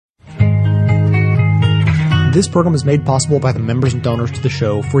This program is made possible by the members and donors to the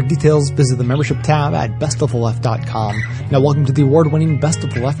show. For details, visit the membership tab at bestoftheleft.com. Now, welcome to the award-winning Best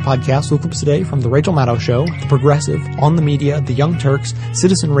of the Left podcast with clips today from The Rachel Maddow Show, The Progressive, On the Media, The Young Turks,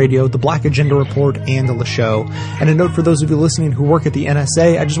 Citizen Radio, The Black Agenda Report, and The Show. And a note for those of you listening who work at the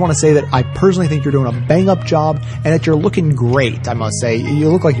NSA, I just want to say that I personally think you're doing a bang-up job and that you're looking great, I must say. You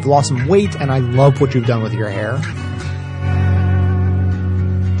look like you've lost some weight, and I love what you've done with your hair.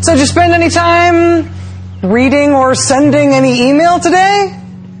 So did you spend any time reading or sending any email today?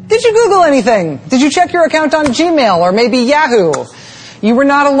 Did you Google anything? Did you check your account on Gmail or maybe Yahoo? You were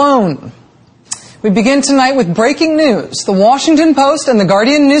not alone. We begin tonight with breaking news. The Washington Post and the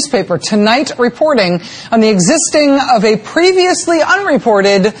Guardian newspaper tonight reporting on the existing of a previously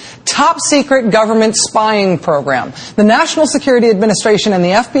unreported top-secret government spying program. The National Security Administration and the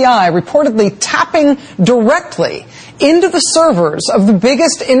FBI reportedly tapping directly into the servers of the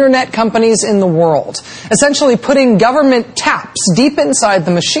biggest internet companies in the world, essentially putting government taps deep inside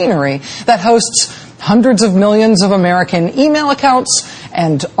the machinery that hosts hundreds of millions of American email accounts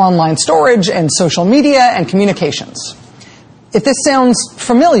and online storage and social media and communications. If this sounds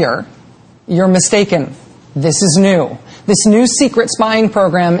familiar, you're mistaken. This is new. This new secret spying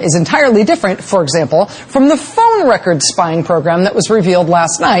program is entirely different, for example, from the phone record spying program that was revealed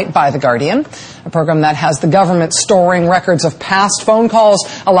last night by The Guardian, a program that has the government storing records of past phone calls,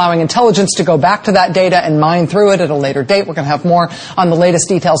 allowing intelligence to go back to that data and mine through it at a later date. We're going to have more on the latest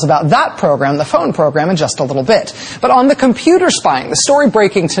details about that program, the phone program, in just a little bit. But on the computer spying, the story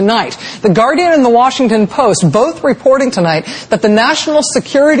breaking tonight, The Guardian and the Washington Post both reporting tonight that the National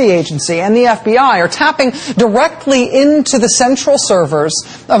Security Agency and the FBI are tapping directly into the central servers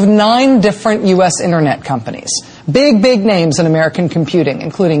of 9 different U.S. internet companies. Big names in American computing,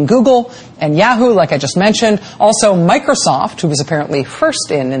 including Google and Yahoo, like I just mentioned. Also Microsoft, who was apparently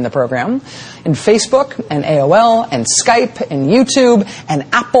first in the program, and Facebook and AOL and Skype and YouTube and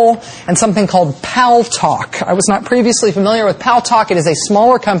Apple and something called Paltalk. I was not previously familiar with Paltalk. It is a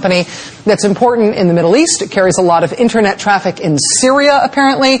smaller company that's important in the Middle East. It carries a lot of internet traffic in Syria,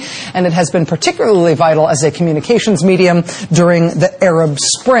 apparently, and it has been particularly vital as a communications medium during the Arab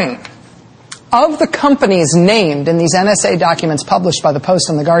Spring. Of the companies named in these NSA documents published by the Post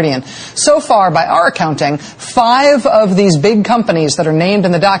and the Guardian, so far, by our accounting, 5 of these big companies that are named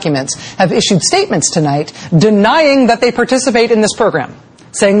in the documents have issued statements tonight denying that they participate in this program,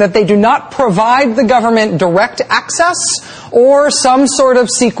 saying that they do not provide the government direct access or some sort of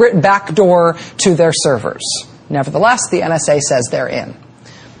secret backdoor to their servers. Nevertheless, the NSA says they're in.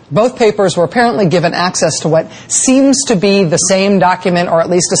 Both papers were apparently given access to what seems to be the same document, or at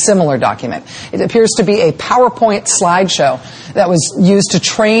least a similar document. It appears to be a PowerPoint slideshow that was used to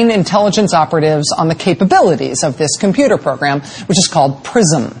train intelligence operatives on the capabilities of this computer program, which is called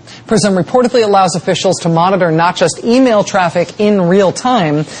PRISM. PRISM reportedly allows officials to monitor not just email traffic in real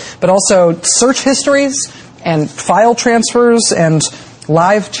time, but also search histories and file transfers and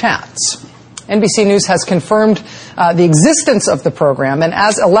live chats. NBC News has confirmed the existence of the program, and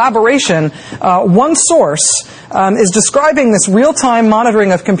as elaboration, one source is describing this real-time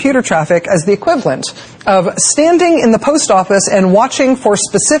monitoring of computer traffic as the equivalent of standing in the post office and watching for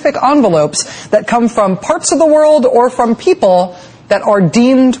specific envelopes that come from parts of the world or from people that are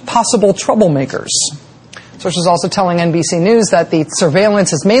deemed possible troublemakers. Sources also telling NBC News that the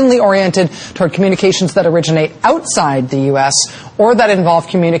surveillance is mainly oriented toward communications that originate outside the U.S. or that involve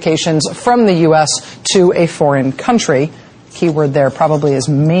communications from the U.S. to a foreign country. Keyword there probably is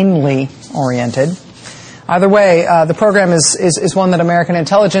mainly oriented. Either way, the program is one that American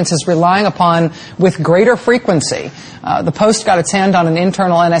intelligence is relying upon with greater frequency. The Post got its hand on an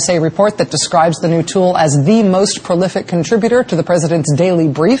internal NSA report that describes the new tool as the most prolific contributor to the president's daily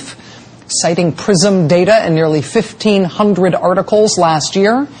brief, citing PRISM data in nearly 1,500 articles last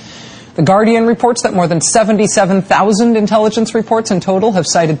year. The Guardian reports that more than 77,000 intelligence reports in total have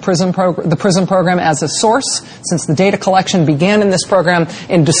cited the PRISM program as a source since the data collection began in this program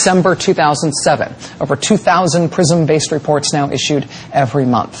in December 2007. Over 2,000 PRISM-based reports now issued every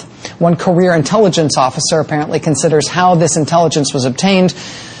month. One career intelligence officer apparently considers how this intelligence was obtained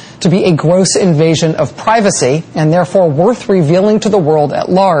to be a gross invasion of privacy and therefore worth revealing to the world at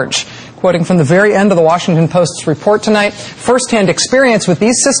large. Quoting from the very end of the Washington Post's report tonight, first-hand experience with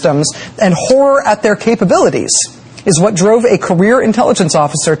these systems and horror at their capabilities is what drove a career intelligence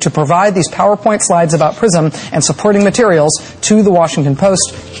officer to provide these PowerPoint slides about PRISM and supporting materials to the Washington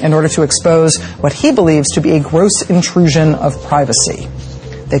Post in order to expose what he believes to be a gross intrusion of privacy.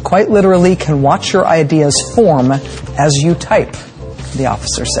 They quite literally can watch your ideas form as you type, the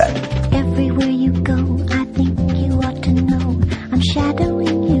officer said. Everywhere you go, I think you ought to know I'm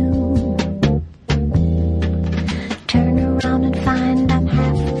shadowing you.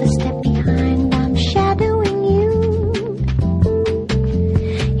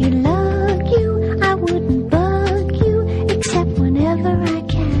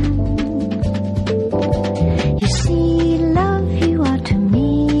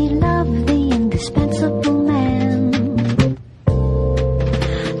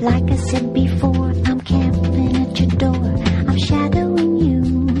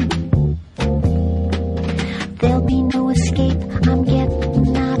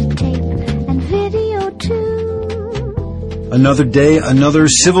 Another day, another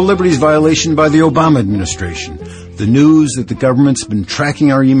civil liberties violation by the Obama administration. The news that the government's been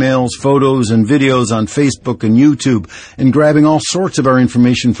tracking our emails, photos, and videos on Facebook and YouTube and grabbing all sorts of our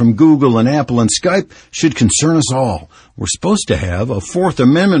information from Google and Apple and Skype should concern us all. We're supposed to have a Fourth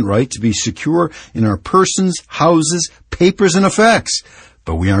Amendment right to be secure in our persons, houses, papers, and effects.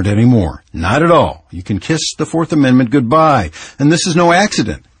 But we aren't anymore. Not at all. You can kiss the Fourth Amendment goodbye. And this is no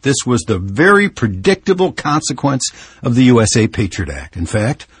accident. This was the very predictable consequence of the USA Patriot Act. In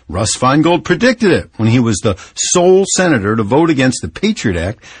fact, Russ Feingold predicted it when he was the sole senator to vote against the Patriot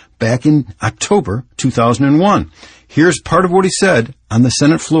Act back in October 2001. Here's part of what he said on the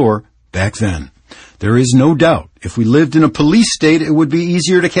Senate floor back then. There is no doubt if we lived in a police state, it would be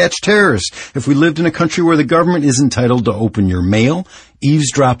easier to catch terrorists. If we lived in a country where the government is entitled to open your mail,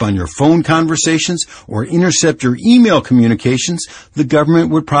 eavesdrop on your phone conversations, or intercept your email communications, the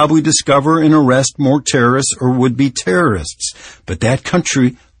government would probably discover and arrest more terrorists or would-be terrorists. But that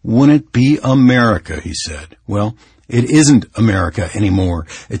country wouldn't be America, he said. Well, it isn't America anymore.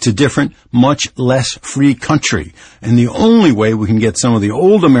 It's a different, much less free country. And the only way we can get some of the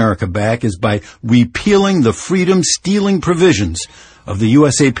old America back is by repealing the freedom-stealing provisions of the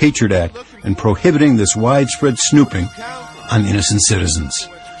USA Patriot Act and prohibiting this widespread snooping on innocent citizens.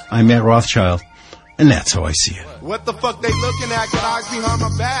 I'm Matt Rothschild, and that's how I see it. What the fuck they looking at? Got eyes behind my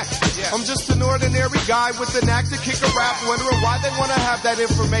back. I'm just an ordinary guy with an act to kick a rap. Wondering why they want to have that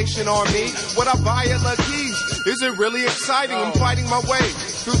information on me. What I buy at Lucky's, is it really exciting? I'm fighting my way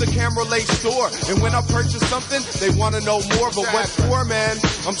through the Camera Lake store. And when I purchase something, they want to know more. But what for, man?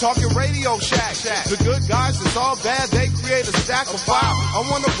 I'm talking Radio Shack. The good guys, it's all bad. They create a stack of file. I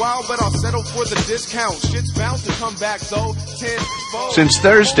want a while, but I'll settle for the discount. Shit's bound to come back, though. Tenfold. Since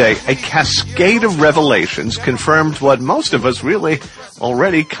Thursday, a cascade of revelations confirmed what most of us really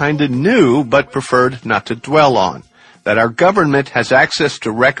already kind of knew but preferred not to dwell on, that our government has access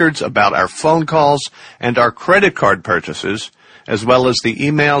to records about our phone calls and our credit card purchases, as well as the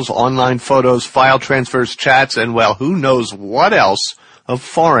emails, online photos, file transfers, chats, and, well, who knows what else of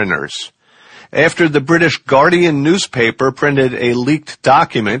foreigners. After the British Guardian newspaper printed a leaked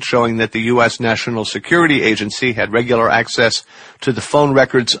document showing that the U.S. National Security Agency had regular access to the phone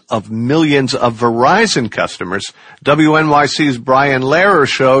records of millions of Verizon customers, WNYC's Brian Lehrer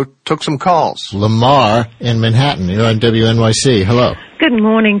show took some calls. Lamar in Manhattan, you're on WNYC. Hello. Good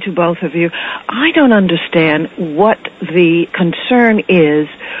morning to both of you. I don't understand what the concern is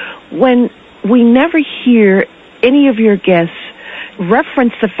when we never hear any of your guests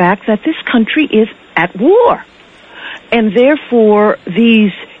reference the fact that this country is at war. And therefore,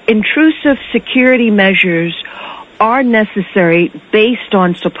 these intrusive security measures are necessary based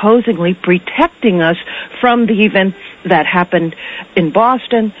on supposedly protecting us from the events that happened in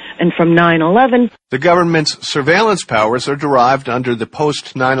Boston and from 9/11. The government's surveillance powers are derived under the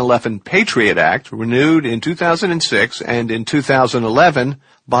post-9/11 Patriot Act, renewed in 2006 and in 2011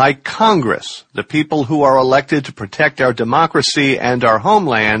 by Congress, the people who are elected to protect our democracy and our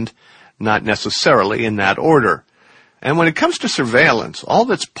homeland, not necessarily in that order. And when it comes to surveillance, all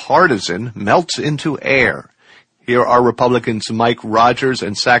that's partisan melts into air. Here are Republicans Mike Rogers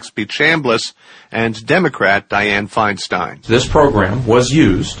and Saxby Chambliss and Democrat Dianne Feinstein. This program was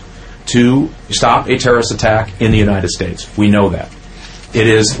used to stop a terrorist attack in the United States. We know that. It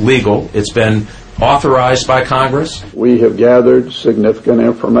is legal. It's been authorized by Congress. We have gathered significant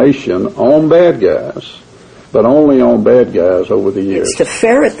information on bad guys, but only on bad guys over the years. It's to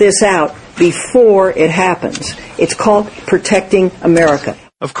ferret this out before it happens. It's called protecting America.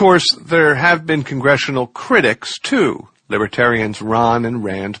 Of course, there have been congressional critics, too. Libertarians Ron and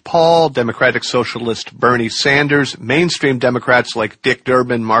Rand Paul, Democratic Socialist Bernie Sanders, mainstream Democrats like Dick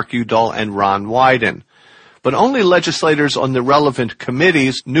Durbin, Mark Udall, and Ron Wyden. But only legislators on the relevant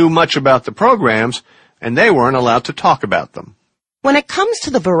committees knew much about the programs, and they weren't allowed to talk about them. When it comes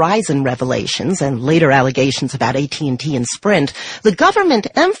to the Verizon revelations and later allegations about AT&T and Sprint, the government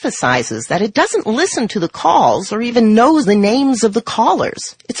emphasizes that it doesn't listen to the calls or even knows the names of the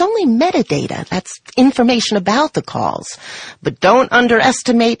callers. It's only metadata. That's information about the calls. But don't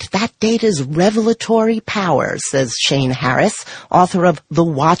underestimate that data's revelatory power, says Shane Harris, author of The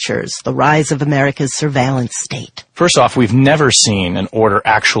Watchers, The Rise of America's Surveillance State. First off, we've never seen an order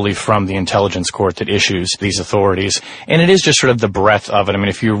actually from the intelligence court that issues these authorities. And it is just sort of the breadth of it. I mean,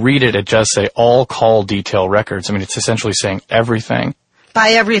 if you read it, it does say all call detail records. I mean, it's essentially saying everything.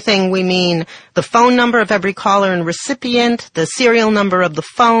 By everything, we mean the phone number of every caller and recipient, the serial number of the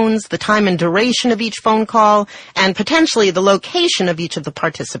phones, the time and duration of each phone call, and potentially the location of each of the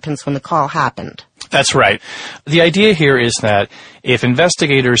participants when the call happened. That's right. The idea here is that if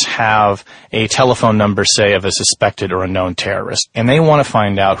investigators have a telephone number, say, of a suspected or a known terrorist, and they want to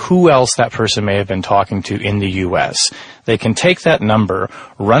find out who else that person may have been talking to in the U.S., they can take that number,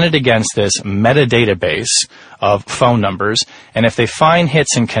 run it against this metadatabase of phone numbers, and if they find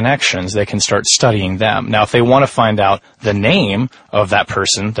hits and connections, they can start studying them. Now, if they want to find out the name of that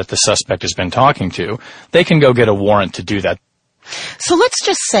person that the suspect has been talking to, they can go get a warrant to do that. So let's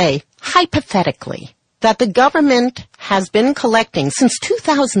just say, hypothetically, that the government has been collecting since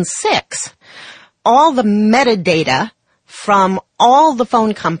 2006 all the metadata from all the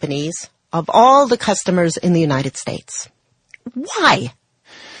phone companies of all the customers in the United States. Why?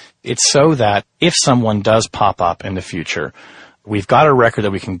 It's so that if someone does pop up in the future, we've got a record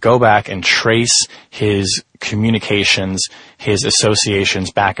that we can go back and trace his communications, his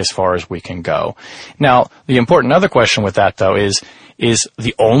associations back as far as we can go. Now, the important other question with that, though, is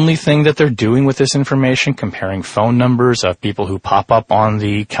the only thing that they're doing with this information comparing phone numbers of people who pop up on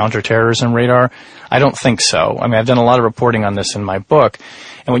the counterterrorism radar? I don't think so. I mean, I've done a lot of reporting on this in my book,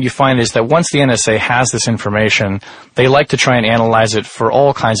 and what you find is that once the NSA has this information, they like to try and analyze it for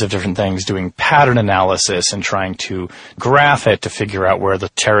all kinds of different things, doing pattern analysis and trying to graph it to figure out where the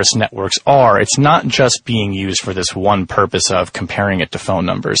terrorist networks are. It's not just being used for this one purpose of comparing it to phone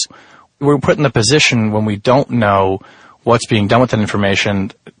numbers. We're put in the position when we don't know what's being done with that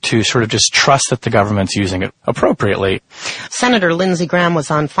information to sort of just trust that the government's using it appropriately. Senator Lindsey Graham was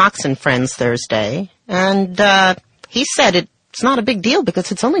on Fox and Friends Thursday, and he said it's not a big deal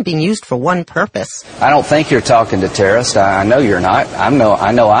because it's only being used for one purpose. I don't think you're talking to terrorists. I know you're not. I know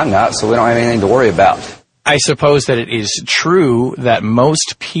I'm not, so we don't have anything to worry about. I suppose that it is true that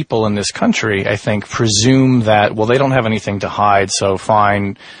most people in this country, I think, presume that, well, they don't have anything to hide, so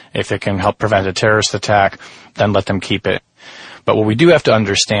fine, if it can help prevent a terrorist attack, then let them keep it. But what we do have to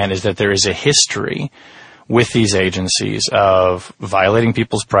understand is that there is a history with these agencies of violating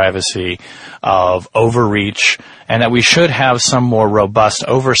people's privacy, of overreach, and that we should have some more robust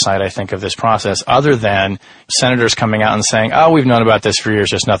oversight, I think, of this process, other than senators coming out and saying, oh, we've known about this for years,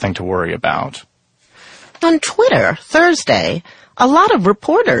 just nothing to worry about. On Twitter, Thursday, a lot of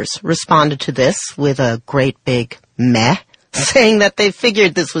reporters responded to this with a great big meh, saying that they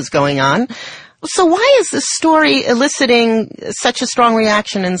figured this was going on. So why is this story eliciting such a strong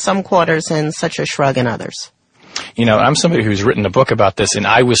reaction in some quarters and such a shrug in others? You know, I'm somebody who's written a book about this, and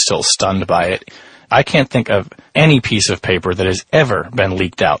I was still stunned by it. I can't think of any piece of paper that has ever been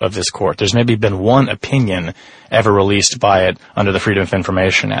leaked out of this court. There's maybe been one opinion ever released by it under the Freedom of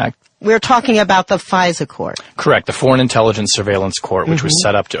Information Act. We're talking about the FISA court. Correct, the Foreign Intelligence Surveillance Court, which was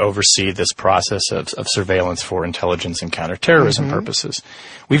set up to oversee this process of surveillance for intelligence and counterterrorism purposes.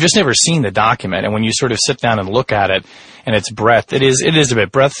 We've just never seen the document, and when you sort of sit down and look at it and its breadth, it is a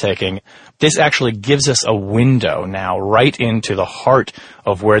bit breathtaking. This actually gives us a window now right into the heart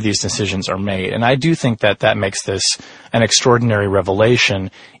of where these decisions are made, and I do think that makes this an extraordinary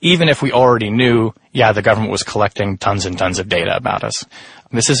revelation, even if we already knew, yeah, the government was collecting tons and tons of data about us.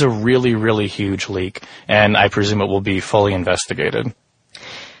 This is a really, really huge leak, and I presume it will be fully investigated.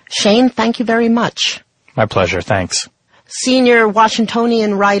 Shane, thank you very much. My pleasure. Thanks. Senior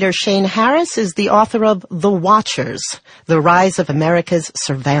Washingtonian writer Shane Harris is the author of The Watchers, The Rise of America's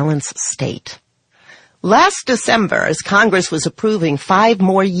Surveillance State. Last December, as Congress was approving 5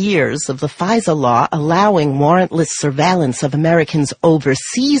 more years of the FISA law allowing warrantless surveillance of Americans'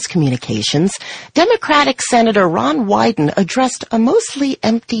 overseas communications, Democratic Senator Ron Wyden addressed a mostly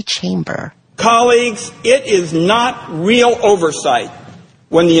empty chamber. Colleagues, it is not real oversight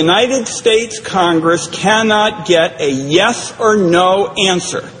when the United States Congress cannot get a yes or no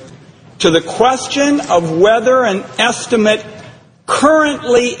answer to the question of whether an estimate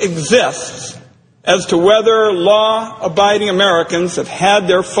currently exists as to whether law-abiding Americans have had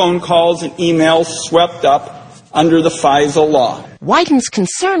their phone calls and emails swept up under the FISA law. Wyden's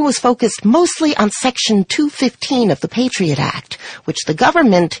concern was focused mostly on Section 215 of the Patriot Act, which the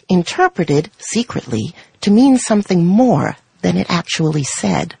government interpreted secretly to mean something more than it actually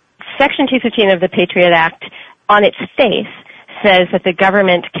said. Section 215 of the Patriot Act, on its face, says that the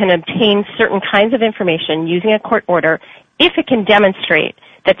government can obtain certain kinds of information using a court order if it can demonstrate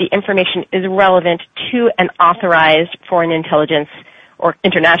that the information is relevant to an authorized foreign intelligence or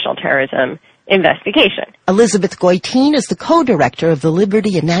international terrorism investigation. Elizabeth Goitein is the co-director of the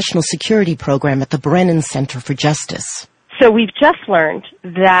Liberty and National Security Program at the Brennan Center for Justice. So we've just learned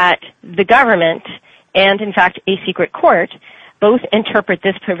that the government and, in fact, a secret court both interpret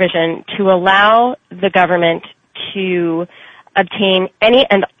this provision to allow the government to obtain any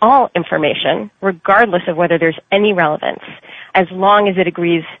and all information, regardless of whether there's any relevance, as long as it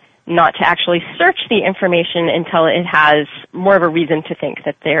agrees not to actually search the information until it has more of a reason to think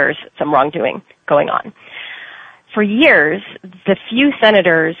that there's some wrongdoing going on. For years, the few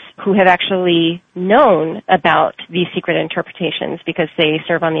senators who have actually known about these secret interpretations because they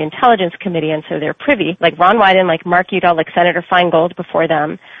serve on the Intelligence Committee and so they're privy, like Ron Wyden, like Mark Udall, like Senator Feingold before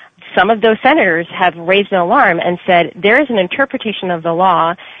them, some of those senators have raised an alarm and said there is an interpretation of the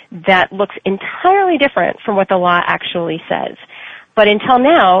law that looks entirely different from what the law actually says. But until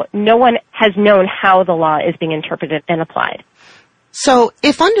now, no one has known how the law is being interpreted and applied. So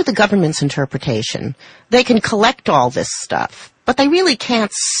if under the government's interpretation, they can collect all this stuff, but they really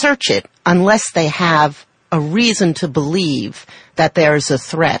can't search it unless they have a reason to believe that there's a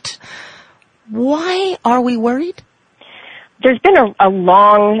threat, why are we worried? There's been a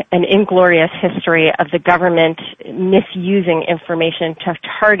long and inglorious history of the government misusing information to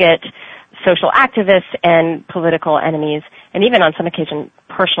target social activists and political enemies, and even on some occasion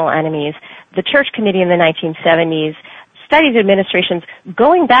personal enemies. The Church Committee in the 1970s studied administrations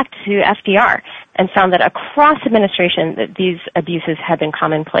going back to FDR and found that across administration that these abuses had been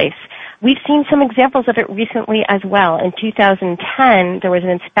commonplace. We've seen some examples of it recently as well. In 2010, there was an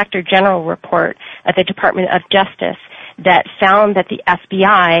Inspector General report at the Department of Justice that found that the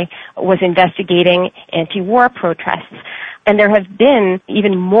FBI was investigating anti-war protests. And there have been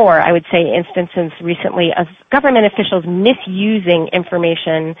even more, I would say, instances recently of government officials misusing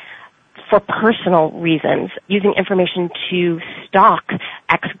information for personal reasons, using information to stalk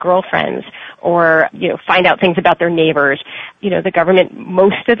ex-girlfriends or, find out things about their neighbors. The government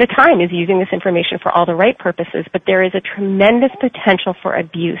most of the time is using this information for all the right purposes, but there is a tremendous potential for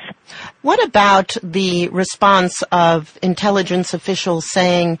abuse. What about the response of intelligence officials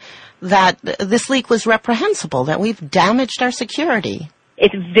saying that this leak was reprehensible, that we've damaged our security?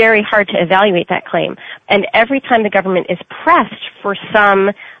 It's very hard to evaluate that claim. And every time the government is pressed for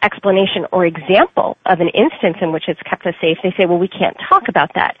some explanation or example of an instance in which it's kept us safe, they say, well, we can't talk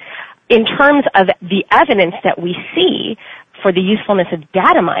about that. In terms of the evidence that we see for the usefulness of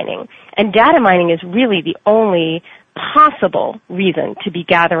data mining, and data mining is really the only possible reason to be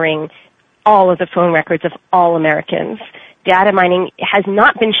gathering all of the phone records of all Americans. Data mining has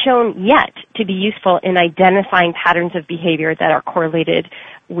not been shown yet to be useful in identifying patterns of behavior that are correlated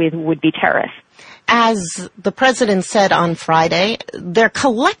with would-be terrorists. As the president said on Friday, they're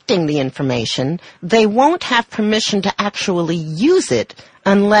collecting the information. They won't have permission to actually use it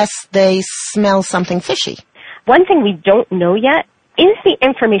unless they smell something fishy. One thing we don't know yet is the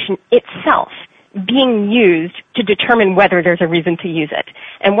information itself being used to determine whether there's a reason to use it.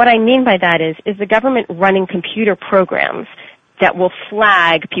 And what I mean by that is the government running computer programs that will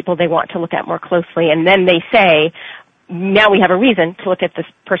flag people they want to look at more closely, and then they say, now we have a reason to look at this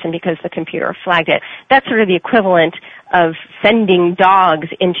person because the computer flagged it. That's sort of the equivalent of sending dogs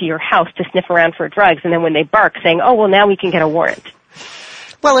into your house to sniff around for drugs, and then when they bark, saying, oh, well, now we can get a warrant.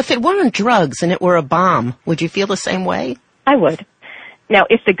 Well, if it weren't drugs and it were a bomb, would you feel the same way? I would. Now,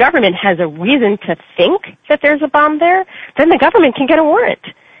 if the government has a reason to think that there's a bomb there, then the government can get a warrant.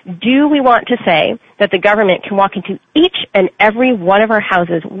 Do we want to say that the government can walk into each and every one of our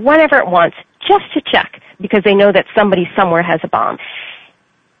houses whenever it wants just to check because they know that somebody somewhere has a bomb?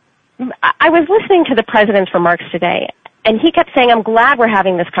 I was listening to the president's remarks today, and he kept saying, I'm glad we're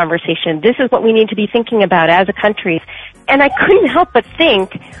having this conversation. This is what we need to be thinking about as a country. And I couldn't help but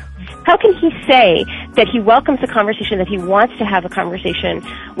think, how can he say that he welcomes the conversation, that he wants to have a conversation,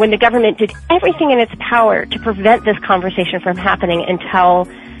 when the government did everything in its power to prevent this conversation from happening until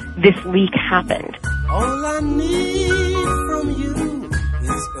this leak happened? All I need from you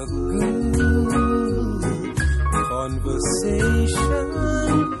is a good conversation,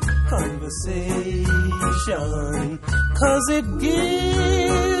 'cause it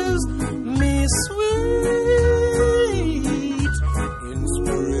gives me sweet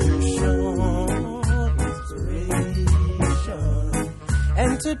inspiration,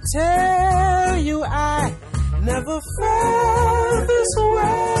 and to tell you I never felt this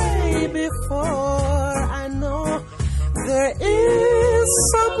way before. I know there is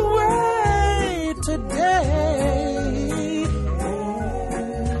some way today.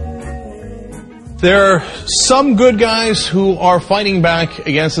 There are some good guys who are fighting back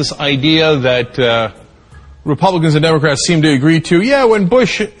against this idea that Republicans and Democrats seem to agree to. Yeah, when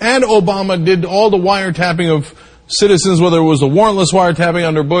Bush and Obama did all the wiretapping of citizens, whether it was the warrantless wiretapping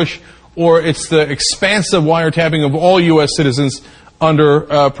under Bush or it's the expansive wiretapping of all U.S. citizens under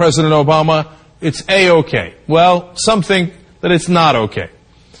President Obama, it's A-OK. Well, some think that it's not okay.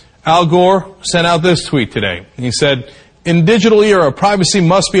 Al Gore sent out this tweet today. He said, in digital era, privacy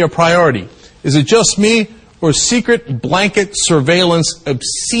must be a priority. Is it just me, or secret blanket surveillance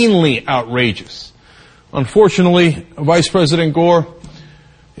obscenely outrageous. Unfortunately, Vice President Gore,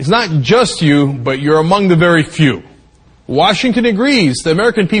 it's not just you, but you're among the very few. Washington agrees the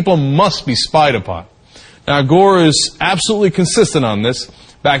American people must be spied upon. Now, Gore is absolutely consistent on this.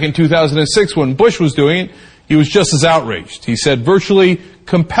 Back in 2006, when Bush was doing it, he was just as outraged. He said virtually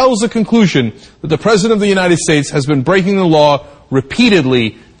compels the conclusion that the President of the United States has been breaking the law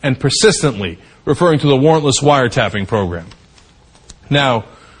repeatedly and persistently, referring to the warrantless wiretapping program. Now,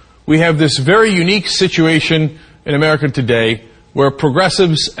 we have this very unique situation in America today where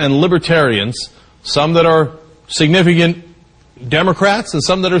progressives and libertarians, some that are significant Democrats and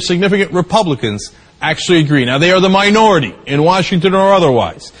some that are significant Republicans, actually agree. Now, they are the minority in Washington or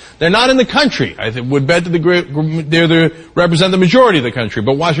otherwise. They're not in the country. I would bet that they represent the majority of the country,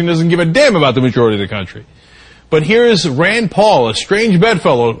 but Washington doesn't give a damn about the majority of the country. But here is Rand Paul, a strange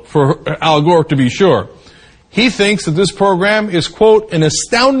bedfellow for Al Gore to be sure. He thinks that this program is, quote, an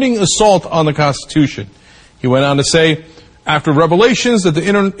astounding assault on the Constitution. He went on to say, after revelations that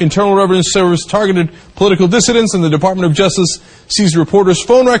the Internal Revenue Service targeted political dissidents and the Department of Justice seized reporters'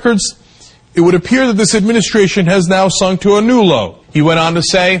 phone records, it would appear that this administration has now sunk to a new low. He went on to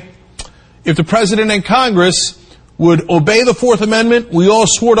say, if the President and Congress would obey the Fourth Amendment we all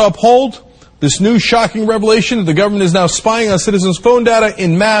swore to uphold, this new shocking revelation that the government is now spying on citizens' phone data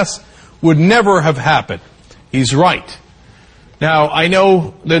en masse would never have happened. He's right. Now, I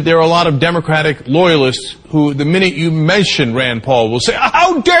know that there are a lot of Democratic loyalists who, the minute you mention Rand Paul, will say,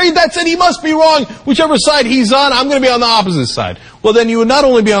 how dare you, that's it, he must be wrong. Whichever side he's on, I'm going to be on the opposite side. Well, then you would not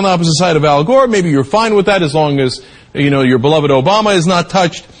only be on the opposite side of Al Gore, maybe you're fine with that as long as, your beloved Obama is not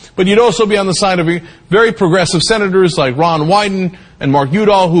touched, but you'd also be on the side of very progressive senators like Ron Wyden and Mark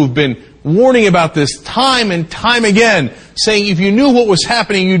Udall, who've been warning about this time and time again, saying if you knew what was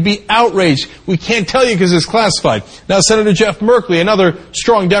happening, you'd be outraged. We can't tell you because it's classified. Now, Senator Jeff Merkley, another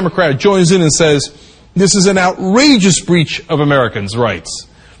strong Democrat, joins in and says, this is an outrageous breach of Americans' rights.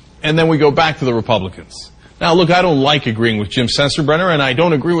 And then we go back to the Republicans. Now, look, I don't like agreeing with Jim Sensenbrenner, and I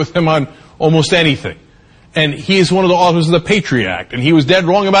don't agree with him on almost anything. And he is one of the authors of the Patriot Act, and he was dead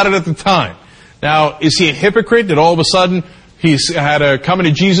wrong about it at the time. Now, is he a hypocrite that all of a sudden he's had a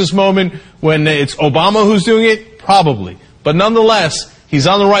coming-to-Jesus moment when it's Obama who's doing it? Probably. But nonetheless, he's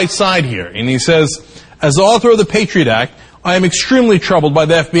on the right side here. And he says, as the author of the Patriot Act, I am extremely troubled by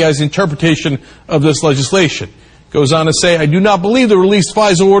the FBI's interpretation of this legislation. Goes on to say, I do not believe the released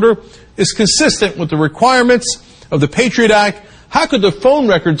FISA order is consistent with the requirements of the Patriot Act. How could the phone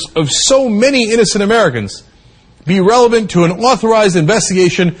records of so many innocent Americans be relevant to an authorized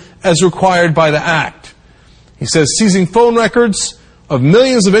investigation as required by the Act? He says seizing phone records of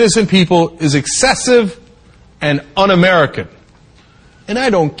millions of innocent people is excessive and un-American. And I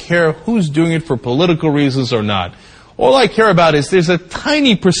don't care who's doing it for political reasons or not. All I care about is there's a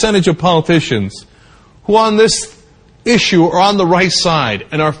tiny percentage of politicians who on this issue are on the right side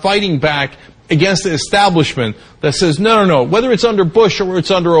and are fighting back against the establishment that says, no, whether it's under Bush or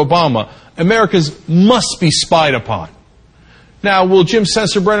it's under Obama, Americans must be spied upon. Now, will Jim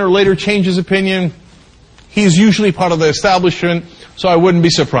Sensenbrenner later change his opinion? He's usually part of the establishment, so I wouldn't be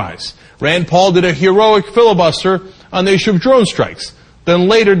surprised. Rand Paul did a heroic filibuster on the issue of drone strikes. Then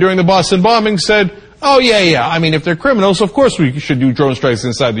later, during the Boston bombing, said, oh, yeah, I mean, if they're criminals, of course we should do drone strikes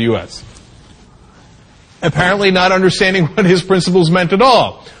inside the U.S. Apparently not understanding what his principles meant at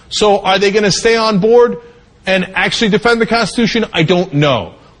all. So are they going to stay on board and actually defend the Constitution? I don't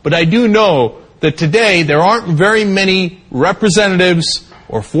know. But I do know that today there aren't very many representatives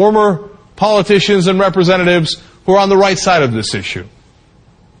or former politicians and representatives who are on the right side of this issue.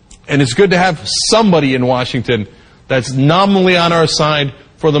 And it's good to have somebody in Washington that's nominally on our side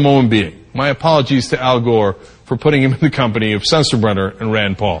for the moment being. My apologies to Al Gore for putting him in the company of Sensenbrenner and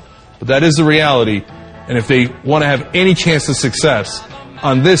Rand Paul. But that is the reality. And if they want to have any chance of success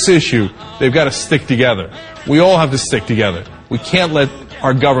on this issue, they've got to stick together. We all have to stick together. We can't let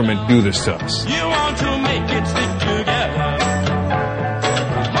our government do this to us. You want to make it stick together.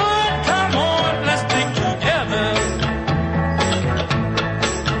 Come on, let's stick together.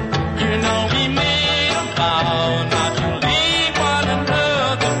 You know we made a vow not to leave one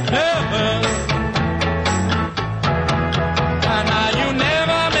another never. And now you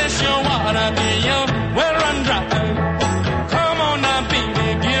never miss your water, be your well run dry. Come on now, baby,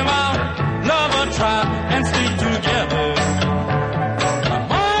 give our love a try and stick together.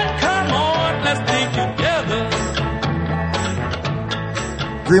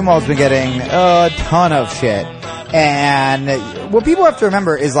 Greenwald's been getting a ton of shit. And what people have to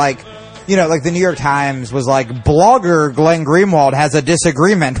remember is like the New York Times was like, blogger Glenn Greenwald has a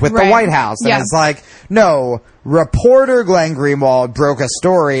disagreement with the White House. And it's like, No, reporter Glenn Greenwald broke a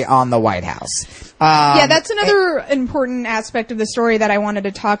story on the White House. Yeah, that's another important aspect of the story that I wanted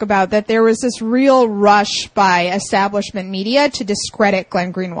to talk about, that there was this real rush by establishment media to discredit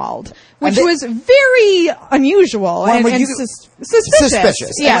Glenn Greenwald, which was very unusual and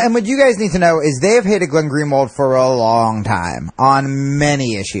suspicious. Yeah. And what you guys need to know is they have hated Glenn Greenwald for a long time on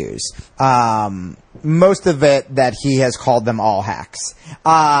many issues. Most of it that he has called them all hacks.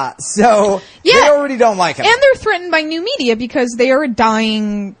 So they already don't like him. And they're threatened by new media because they are a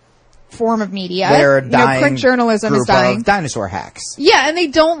dying form of media. They're a dying print journalism is dying. Of dinosaur hacks. Yeah, and they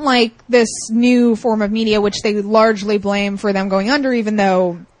don't like this new form of media, which they largely blame for them going under, even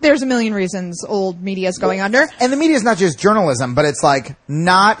though there's a million reasons old media is going under. And the media is not just journalism, but it's like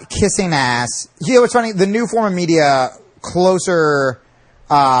not kissing ass. You know, it's funny, the new form of media closer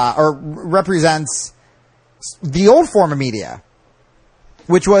or represents the old form of media,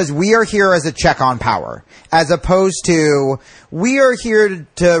 which was we are here as a check on power, as opposed to we are here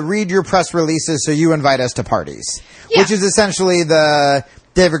to read your press releases so you invite us to parties, which is essentially the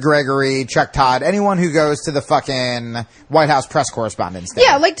David Gregory, Chuck Todd, anyone who goes to the fucking White House press correspondence day.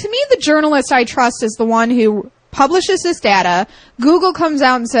 Yeah, like to me, the journalist I trust is the one who publishes this data. Google comes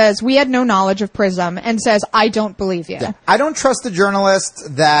out and says, we had no knowledge of PRISM, and says, I don't believe you. Yeah. I don't trust the journalist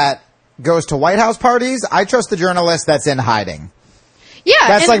that goes to White House parties. I trust the journalist that's in hiding. Yeah.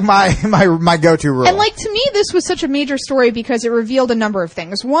 That's like my go-to rule. And like to me, this was such a major story because it revealed a number of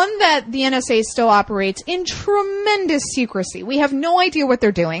things. One, that the NSA still operates in tremendous secrecy. We have no idea what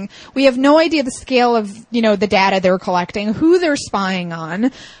they're doing. We have no idea the scale of, the data they're collecting, who they're spying on.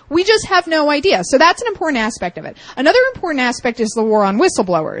 We just have no idea. So that's an important aspect of it. Another important aspect is the war on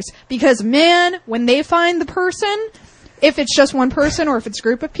whistleblowers. Because man, when they find the person, if it's just one person or if it's a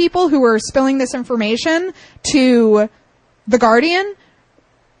group of people who are spilling this information to The Guardian,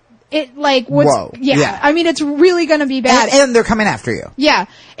 whoa. Yeah. I mean, it's really going to be bad. And they're coming after you. Yeah.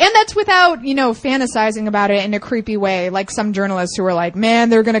 And that's without, fantasizing about it in a creepy way, like some journalists who are like, man,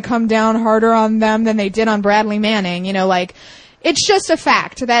 they're going to come down harder on them than they did on Bradley Manning. It's just a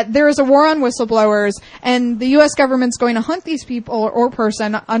fact that there is a war on whistleblowers, and the U.S. government's going to hunt these people or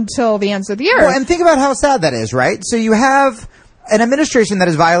person until the ends of the earth. Well, and think about how sad that is, right? So you have an administration that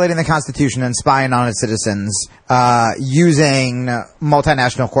is violating the Constitution and spying on its citizens, using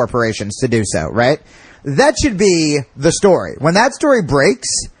multinational corporations to do so, right? That should be the story. When that story breaks,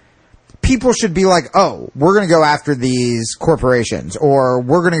 people should be like, oh, we're going to go after these corporations, or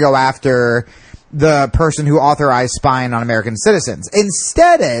we're going to go after the person who authorized spying on American citizens.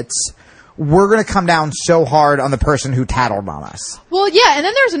 Instead, it's, we're going to come down so hard on the person who tattled on us. Well, yeah, and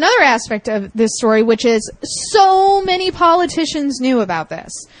then there's another aspect of this story, which is so many politicians knew about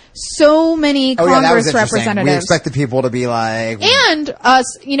this. So many Congress representatives. We expected people to be like... And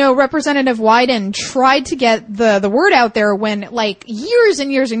us, Representative Wyden tried to get the word out there when, years and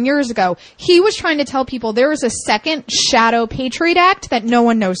years and years ago, he was trying to tell people there was a second Shadow Patriot Act that no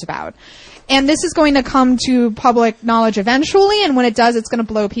one knows about. And this is going to come to public knowledge eventually, and when it does, it's going to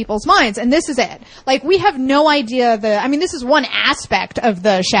blow people's minds. And this is it. We have no idea this is one aspect of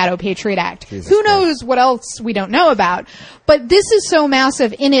the Shadow Patriot Act. Who knows what else we don't know about? But this is so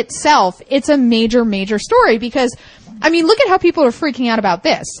massive in itself, it's a major, major story because, look at how people are freaking out about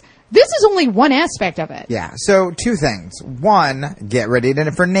this. This is only one aspect of it. Yeah. So two things. One, get ready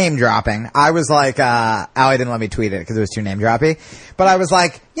for name dropping. I was like, Allie didn't let me tweet it because it was too name droppy. But I was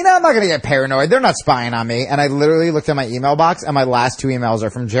like, I'm not going to get paranoid. They're not spying on me. And I literally looked at my email box and my last two emails are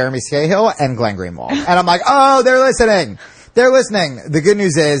from Jeremy Scahill and Glenn Greenwald. And I'm like, oh, they're listening. They're listening. The good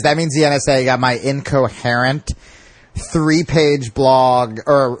news is that means the NSA got my incoherent 3-page blog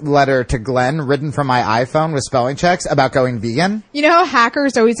or letter to Glenn written from my iPhone with spelling checks about going vegan. You know how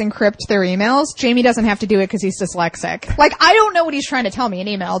hackers always encrypt their emails? Jamie doesn't have to do it because he's dyslexic. I don't know what he's trying to tell me in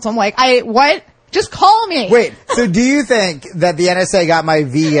emails. I'm like, what? Just call me. Wait, so do you think that the NSA got my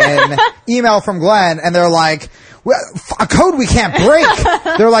vegan email from Glenn and they're like, well, a code we can't break.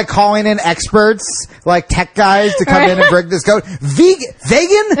 They're calling in experts, tech guys to come in and break this code.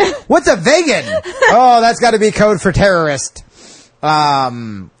 Vegan? What's a vegan? Oh, that's got to be code for terrorist. A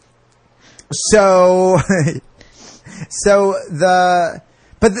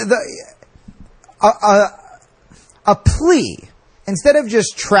plea, instead of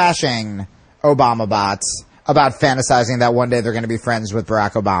just trashing Obama bots about fantasizing that one day they're going to be friends with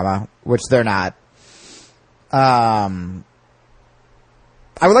Barack Obama, which they're not. I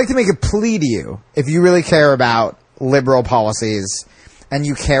would like to make a plea to you, if you really care about liberal policies and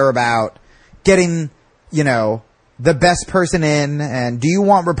you care about getting, the best person in, and do you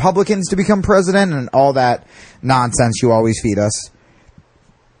want Republicans to become president and all that nonsense you always feed us.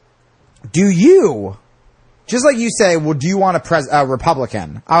 do you, just like you say, well, do you want a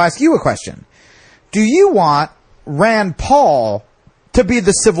Republican? I'll ask you a question. Do you want Rand Paul to be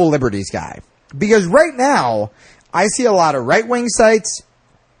the civil liberties guy? Because right now, I see a lot of right-wing sites,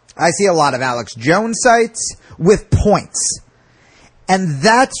 I see a lot of Alex Jones sites with points. And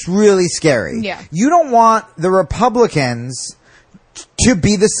that's really scary. Yeah. You don't want the Republicans to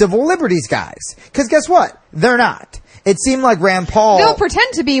be the civil liberties guys. Because guess what? They're not. It seemed like Rand Paul... They'll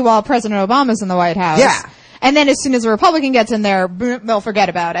pretend to be while President Obama's in the White House. Yeah. And then as soon as a Republican gets in there, they'll forget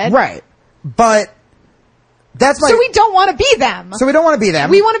about it. Right. But... So we don't want to be them. So we don't want to be them.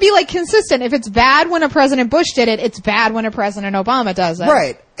 We want to be, like, consistent. If it's bad when a President Bush did it, it's bad when a President Obama does it.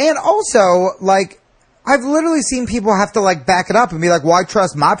 Right. And also, like, I've literally seen people have to, like, back it up and be like, well, I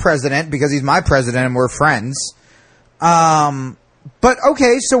trust my president because he's my president and we're friends. But,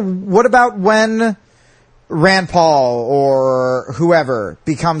 okay, so what about when Rand Paul or whoever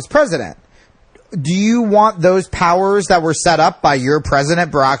becomes president? Do you want those powers that were set up by your president,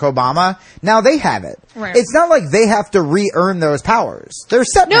 Barack Obama? Now they have it. Right. It's not like they have to re-earn those powers. They're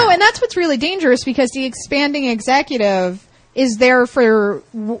set now. No, and that's what's really dangerous because the expanding executive is there for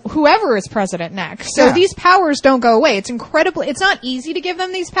whoever is president next. So these powers don't go away. It's not easy to give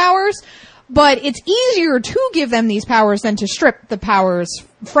them these powers, but it's easier to give them these powers than to strip the powers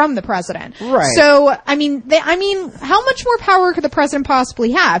from the president. Right. So, I mean, how much more power could the president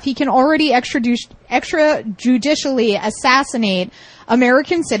possibly have? He can already extrajudicially assassinate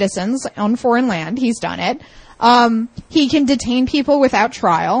American citizens on foreign land. He's done it. He can detain people without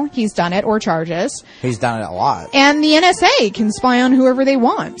trial. He's done it, or charges. He's done it a lot. And the NSA can spy on whoever they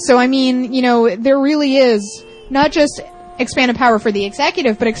want. So, I mean, there really is not just expanded power for the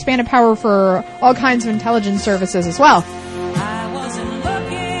executive, but expanded power for all kinds of intelligence services as well. I wasn't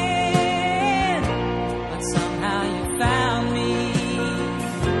looking, but somehow you found me.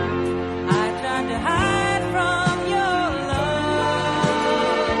 I tried to hide from your love,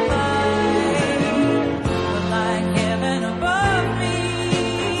 but like heaven above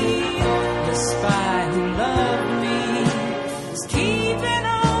me, the spy who loved me is keeping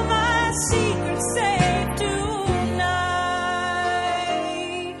all my secrets safe tonight.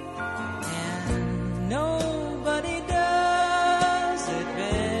 And nobody does it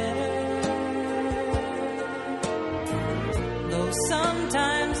better. Though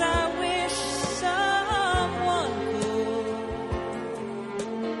sometimes I wish someone could.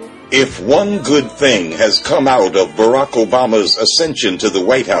 If one good thing has come out of Barack Obama's ascension to the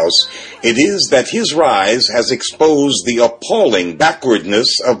White House, it is that his rise has exposed the appalling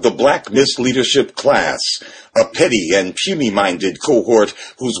backwardness of the black misleadership class, a petty and puny-minded cohort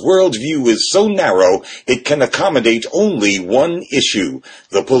whose worldview is so narrow it can accommodate only one issue,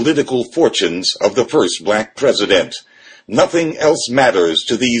 the political fortunes of the first black president. Nothing else matters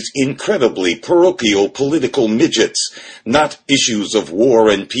to these incredibly parochial political midgets, not issues of war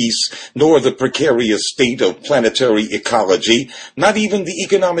and peace, nor the precarious state of planetary ecology, not even the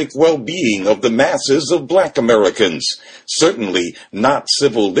economic well-being of the masses of black Americans, certainly not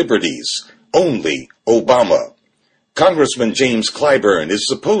civil liberties, only Obama. Congressman James Clyburn is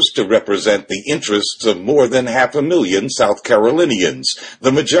supposed to represent the interests of more than 500,000 South Carolinians,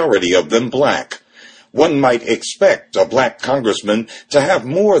 the majority of them black. One might expect a black congressman to have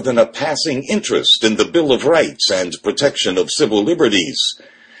more than a passing interest in the Bill of Rights and protection of civil liberties.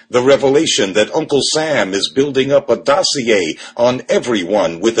 The revelation that Uncle Sam is building up a dossier on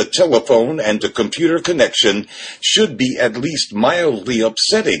everyone with a telephone and a computer connection should be at least mildly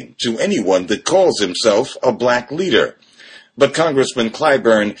upsetting to anyone that calls himself a black leader. But Congressman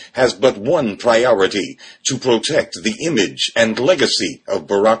Clyburn has but one priority: to protect the image and legacy of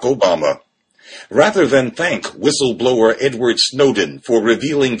Barack Obama. Rather than thank whistleblower Edward Snowden for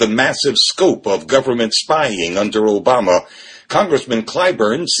revealing the massive scope of government spying under Obama, Congressman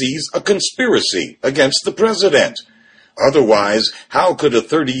Clyburn sees a conspiracy against the president. Otherwise, how could a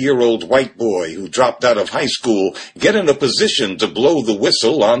 30-year-old white boy who dropped out of high school get in a position to blow the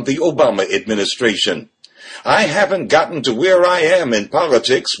whistle on the Obama administration? I haven't gotten to where I am in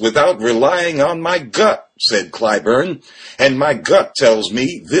politics without relying on my gut, said Clyburn, and my gut tells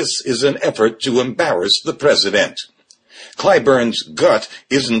me this is an effort to embarrass the president. Clyburn's gut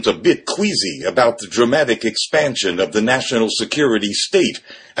isn't a bit queasy about the dramatic expansion of the national security state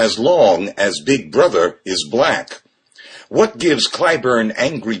as long as Big Brother is black. What gives Clyburn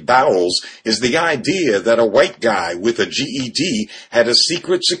angry bowels is the idea that a white guy with a GED had a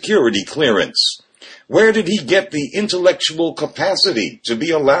secret security clearance. Where did he get the intellectual capacity to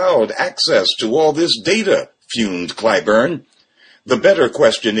be allowed access to all this data? Fumed Clyburn. The better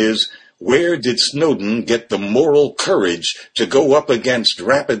question is, Where did Snowden get the moral courage to go up against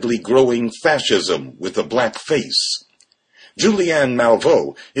rapidly growing fascism with a black face? Julianne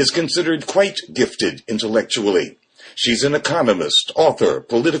Malveaux is considered quite gifted intellectually. She's an economist, author,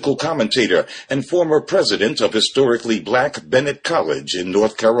 political commentator, and former president of historically black Bennett College in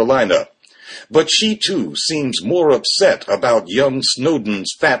North Carolina. But she, too, seems more upset about young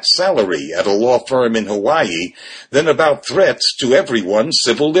Snowden's fat salary at a law firm in Hawaii than about threats to everyone's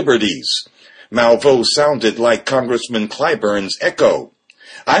civil liberties. Malveaux sounded like Congressman Clyburn's echo.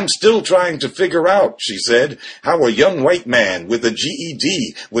 I'm still trying to figure out, she said, how a young white man with a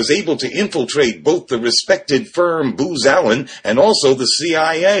GED was able to infiltrate both the respected firm Booz Allen and also the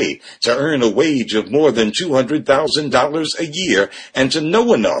CIA to earn a wage of more than $200,000 a year and to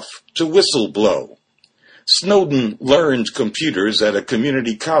know enough to whistleblow. Snowden learned computers at a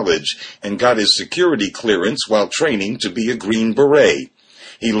community college and got his security clearance while training to be a Green Beret.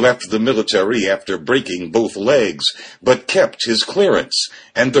 He left the military after breaking both legs, but kept his clearance,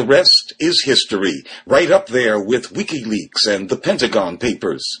 and the rest is history, right up there with WikiLeaks and the Pentagon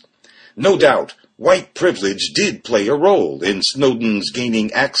Papers. No doubt, white privilege did play a role in Snowden's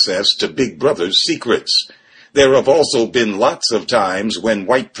gaining access to Big Brother's secrets. There have also been lots of times when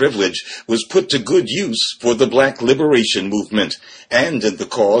white privilege was put to good use for the black liberation movement and in the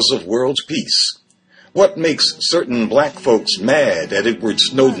cause of world peace. What makes certain black folks mad at Edward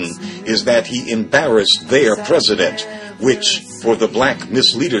Snowden is that he embarrassed their president, which, for the black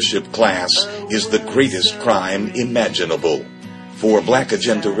misleadership class, is the greatest crime imaginable. For Black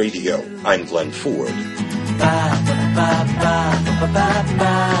Agenda Radio, I'm Glenn Ford.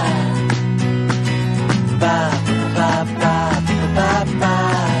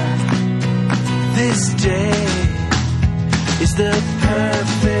 This day is the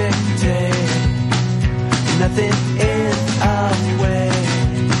perfect day. Nothing in our way.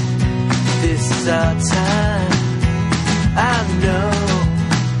 This is our time. I know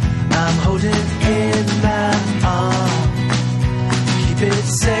I'm holding in my arm. Keep it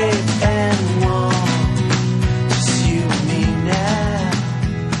safe and warm. Just you and me now.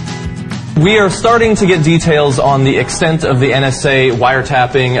 We are starting to get details on the extent of the NSA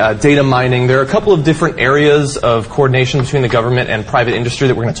wiretapping, data mining. There are a couple of different areas of coordination between the government and private industry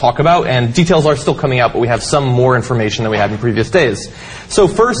that we're going to talk about, and details are still coming out, but we have some more information than we had in previous days. So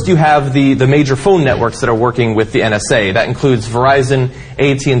first, you have the major phone networks that are working with the NSA. That includes Verizon,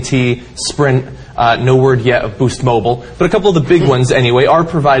 AT&T, Sprint, no word yet of Boost Mobile, but a couple of the big ones anyway are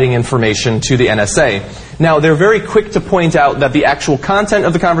providing information to the NSA. Now, they're very quick to point out that the actual content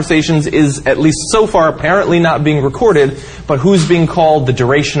of the conversations is, at least so far, apparently not being recorded, but who's being called, the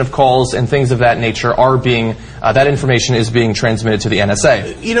duration of calls, and things of that nature are being, that information is being transmitted to the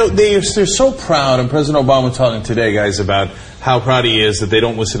NSA. You know, they're so proud, and President Obama talking today, guys, about how proud he is that they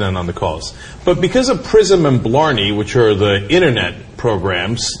don't listen in on the calls. But because of PRISM and Blarney, which are the internet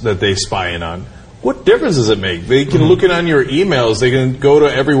programs that they spy in on, what difference does it make? They can look in on your emails. They can go to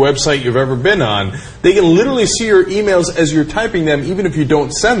every website you've ever been on. They can literally see your emails as you're typing them, even if you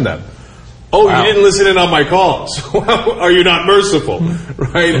don't send them. Oh, wow. You didn't listen in on my calls. Are you not merciful?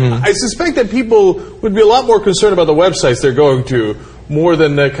 Right? Mm-hmm. I suspect that people would be a lot more concerned about the websites they're going to more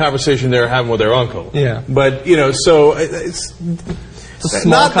than the conversation they're having with their uncle. Yeah. But, you know, so it's a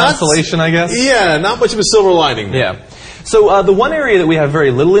small consolation, I guess. Yeah, not much of a silver lining there. Yeah. So the one area that we have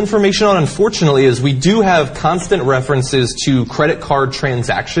very little information on, unfortunately, is we do have constant references to credit card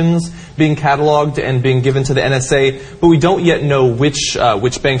transactions being cataloged and being given to the NSA, but we don't yet know which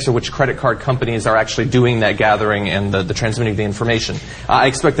banks or which credit card companies are actually doing that gathering and the transmitting of the information. I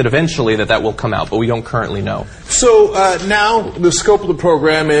expect that eventually that will come out, but we don't currently know. So now the scope of the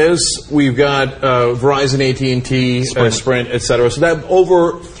program is we've got Verizon, AT&T, Sprint, et cetera. So that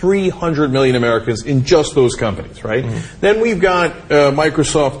over 300 million Americans in just those companies, right? Mm-hmm. Then we've got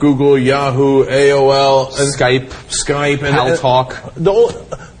Microsoft, Google, Yahoo, AOL, and Skype, and Paltalk.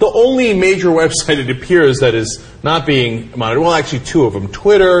 The only major website it appears that is not being monitored, well, actually two of them,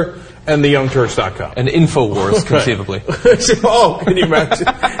 Twitter and theyoungturks.com. And InfoWars, conceivably. Oh, can you imagine?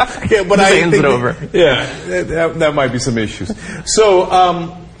 Yeah, but I think over. Yeah, that might be some issues. So,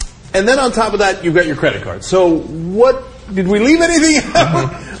 and then on top of that, you've got your credit card. So what, did we leave anything out?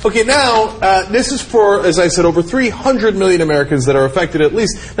 Mm-hmm. Okay, now, this is for, as I said, over 300 million Americans that are affected at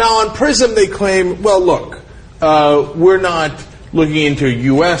least. Now, on PRISM, they claim, well, look, we're not looking into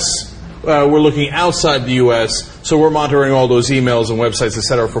U.S., we're looking outside the U.S., so we're monitoring all those emails and websites, et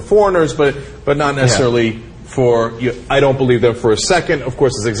cetera, for foreigners, but not necessarily for I don't believe them for a second. Of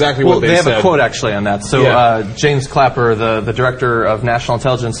course, it's exactly what they said. Well, they have a quote actually on that. So James Clapper, the director of National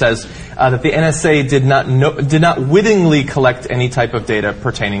Intelligence, says that the NSA did not wittingly collect any type of data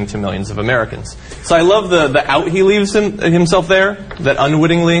pertaining to millions of Americans. So I love the out he leaves himself there, that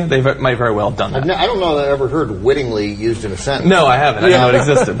unwittingly they might very well have done that. I don't know that I ever heard wittingly used in a sentence. No, I haven't. I didn't know it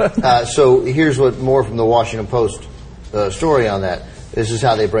existed. So here's what more from the Washington Post story on that. This is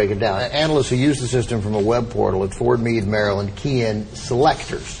how they break it down. Analysts who use the system from a web portal at Fort Meade, Maryland, key in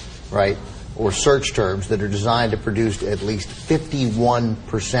selectors, right, or search terms that are designed to produce at least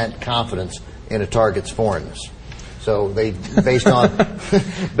 51% confidence in a target's foreignness. So they, based on all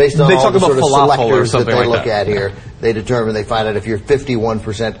the sort of selectors that they look at here, they find out if you're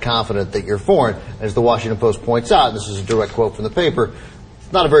 51% confident that you're foreign. As the Washington Post points out, and this is a direct quote from the paper,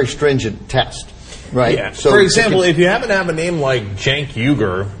 it's not a very stringent test. Right. Yeah. So for example, if you happen to have a name like Cenk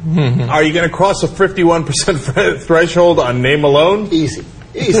Uygur, are you going to cross a 51% threshold on name alone? Easy.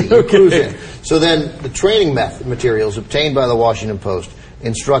 You cruise in. So then the training materials obtained by the Washington Post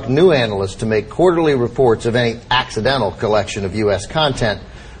instruct new analysts to make quarterly reports of any accidental collection of U.S. content,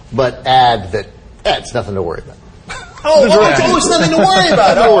 but add that it's nothing to worry about. It's nothing to worry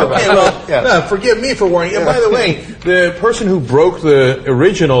about. Forgive me for worrying. And by the way, the person who broke the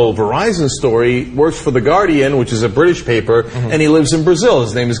original Verizon story works for The Guardian, which is a British paper, and he lives in Brazil.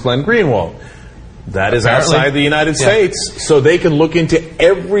 His name is Glenn Greenwald. That is outside the United States, so they can look into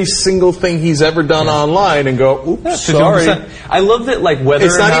every single thing he's ever done online and go, oops, sorry. I love that, like, whether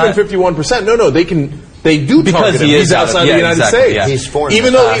it's not even 51%. No, they do target him. He's outside the United States. Yeah. He's foreign.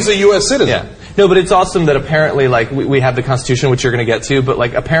 Even though he's a U.S. citizen. Yeah. No, but it's awesome that apparently, like, we have the Constitution, which you're going to get to, but,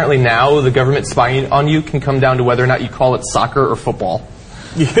 like, apparently now the government spying on you can come down to whether or not you call it soccer or football.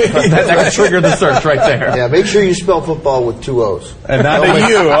 that can trigger the search right there. Yeah, make sure you spell football with 2 O's. And not a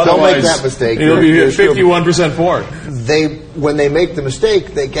U. Don't make that mistake. You'll be 51% foreign. When they make the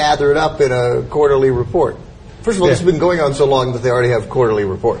mistake, they gather it up in a quarterly report. First of all, this has been going on so long that they already have quarterly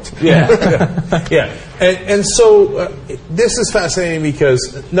reports. Yeah. And so this is fascinating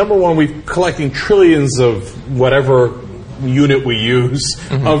because, number one, we're collecting trillions of whatever unit we use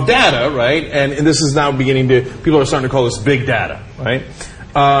of data, right? And this is now people are starting to call this big data, right?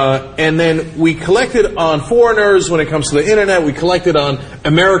 And then we collect it on foreigners when it comes to the internet. We collect it on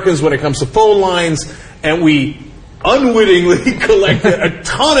Americans when it comes to phone lines. And we unwittingly collect a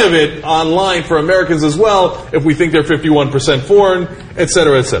ton of it online for Americans as well if we think they're 51% foreign, et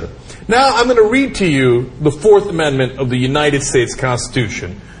cetera, et cetera. Now I'm going to read to you the Fourth Amendment of the United States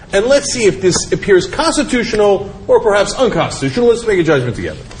Constitution. And let's see if this appears constitutional or perhaps unconstitutional. Let's make a judgment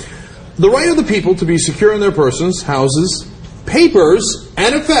together. The right of the people to be secure in their persons, houses, papers,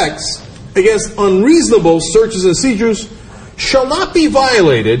 and effects against unreasonable searches and seizures shall not be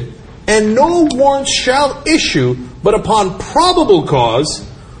violated, and no warrant shall issue but upon probable cause,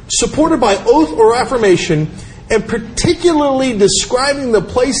 supported by oath or affirmation, and particularly describing the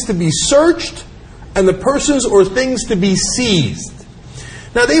place to be searched and the persons or things to be seized.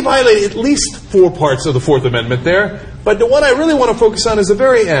 Now, they violate at least 4 parts of the Fourth Amendment there, but the one I really want to focus on is the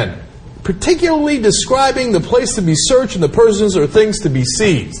very end. Particularly describing the place to be searched and the persons or things to be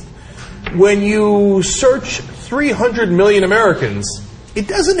seized. When you search 300 million Americans, it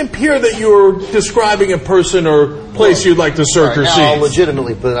doesn't appear that you're describing a person or place you'd like to search or seize. I'll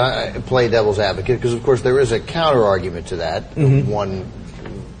legitimately play devil's advocate because, of course, there is a counter-argument to that, one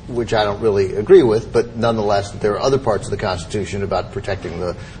which I don't really agree with, but nonetheless, there are other parts of the Constitution about protecting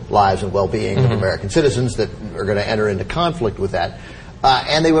the lives and well-being of American citizens that are going to enter into conflict with that.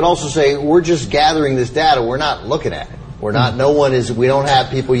 And they would also say, we're just gathering this data, we're not looking at it. We're not, we don't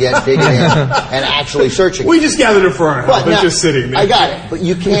have people yet digging in and actually searching. We just gathered it for our help. It's just sitting there. I got it. But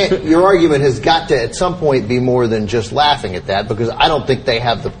you can't, your argument has got to at some point be more than just laughing at that because I don't think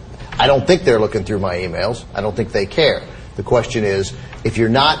I don't think they're looking through my emails. I don't think they care. The question is, if you're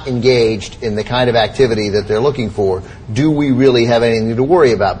not engaged in the kind of activity that they're looking for, do we really have anything to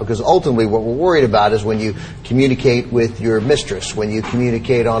worry about? Because ultimately what we're worried about is when you communicate with your mistress, when you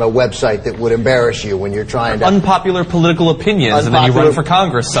communicate on a website that would embarrass you, when you're trying to... Unpopular political opinions, and then you run for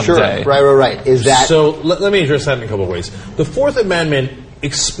Congress someday. Sure, right. Is that... So let me address that in a couple of ways. The Fourth Amendment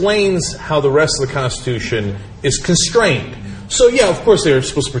explains how the rest of the Constitution is constrained. So, yeah, of course they're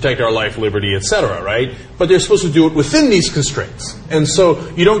supposed to protect our life, liberty, etc., right? But they're supposed to do it within these constraints. And so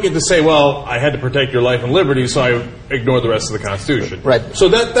you don't get to say, well, I had to protect your life and liberty, so I ignore the rest of the Constitution. Right. So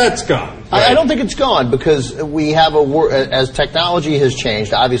that's gone. Right? I don't think it's gone because we have as technology has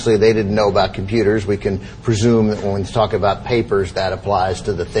changed, obviously they didn't know about computers. We can presume that when we talk about papers, that applies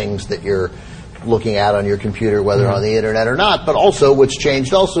to the things that you're looking at on your computer, whether on the internet or not. But also what's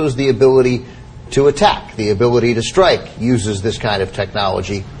changed also is the ability to attack. The ability to strike uses this kind of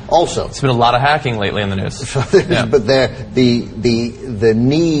technology also. It's been a lot of hacking lately in the news. But the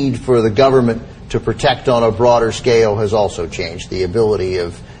need for the government to protect on a broader scale has also changed. The ability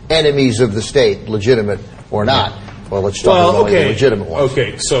of enemies of the state, legitimate or not. Well, let's talk about the legitimate ones.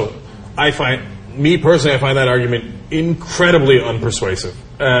 Okay, so I find that argument incredibly unpersuasive.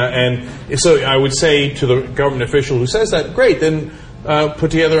 And so I would say to the government official who says that, great, then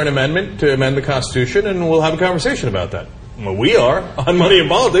put together an amendment to amend the Constitution and we'll have a conversation about that. Well, we are on Money and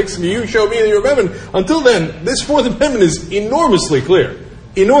Politics, and you show me your amendment. Until then, this Fourth Amendment is enormously clear.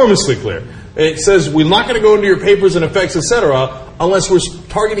 Enormously clear. It says we're not going to go into your papers and effects, etc., unless we're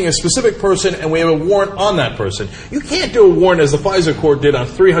targeting a specific person and we have a warrant on that person. You can't do a warrant as the FISA court did on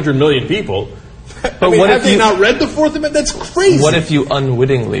 300 million people. But have they not read the Fourth Amendment? That's crazy. What if you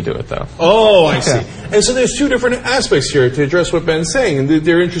unwittingly do it, though? Oh, I see. And so there's two different aspects here to address what Ben's saying, and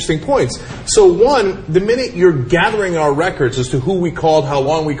they're interesting points. So one, the minute you're gathering our records as to who we called, how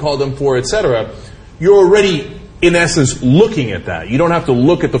long we called them for, etc., you're already, in essence, looking at that. You don't have to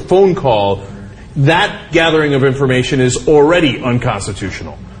look at the phone call. That gathering of information is already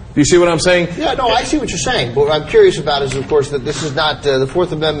unconstitutional. Do you see what I'm saying? Yeah, no, I see what you're saying. What I'm curious about is, of course, that this is not, the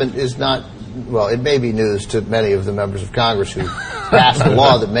Fourth Amendment is not, well, it may be news to many of the members of Congress who passed a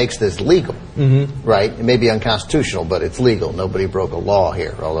law that makes this legal, right? It may be unconstitutional, but it's legal. Nobody broke a law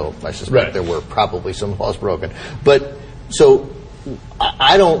here, although I suspect there were probably some laws broken. But, so,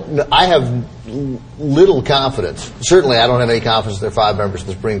 I have little confidence. Certainly, I don't have any confidence there are 5 members of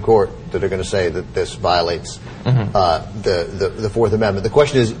the Supreme Court that are going to say that this violates the Fourth Amendment. The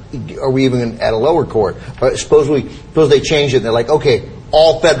question is, are we even at a lower court? Suppose they change it and they're like, okay,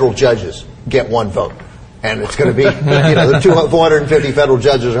 all federal judges get 1 vote. And it's going to be, the 450 federal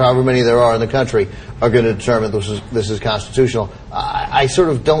judges, or however many there are in the country, are going to determine this is constitutional. I sort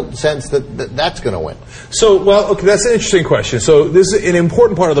of don't sense that that's going to win. So, well, okay, that's an interesting question. So this is an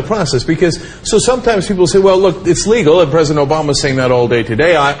important part of the process because, so sometimes people say, well, look, it's legal, and President Obama is saying that all day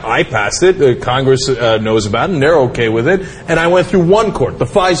today. I passed it, Congress knows about it, and they're okay with it, and I went through one court, the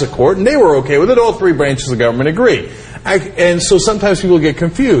FISA court, and they were okay with it. All 3 branches of the government agree. And so sometimes people get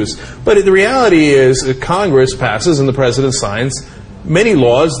confused. But the reality is that Congress passes and the President signs many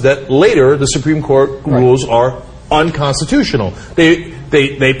laws that later the Supreme Court rules are unconstitutional.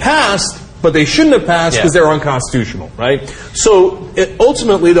 They passed, but they shouldn't have passed because they're unconstitutional, right? So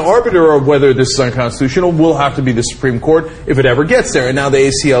ultimately, the arbiter of whether this is unconstitutional will have to be the Supreme Court if it ever gets there. And now the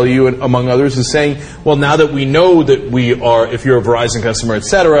ACLU, and among others, is saying, well, now that we know that we are, if you're a Verizon customer, et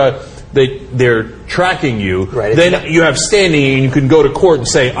cetera, they're tracking you, then you have standing and you can go to court and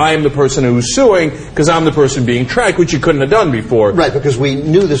say, I am the person who's suing because I'm the person being tracked, which you couldn't have done before. Right, because we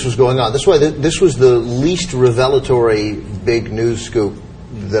knew this was going on. That's why this was the least revelatory big news scoop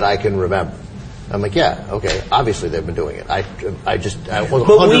that I can remember. I'm like, yeah, okay, obviously they've been doing it. I was 100%.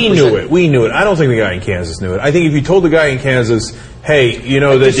 But we knew it. I don't think the guy in Kansas knew it. I think if you told the guy in Kansas, hey, you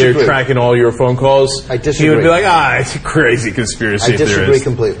know that they're tracking all your phone calls, he would be like, it's a crazy conspiracy. I disagree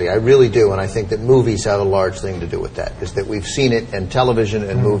completely. I really do, and I think that movies have a large thing to do with that, is that we've seen it in television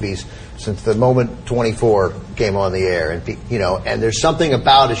and movies since the moment 24 came on the air. And, and there's something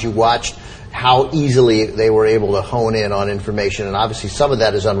about, as you watched, how easily they were able to hone in on information, and obviously some of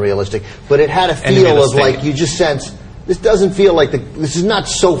that is unrealistic, but it had a feel of like, you just sense, this doesn't feel like this is not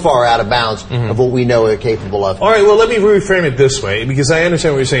so far out of bounds of what we know they're capable of. All right, well, let me reframe it this way, because I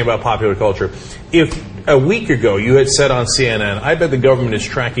understand what you're saying about popular culture. If a week ago you had said on CNN, I bet the government is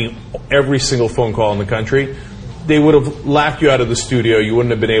tracking every single phone call in the country, they would have laughed you out of the studio. You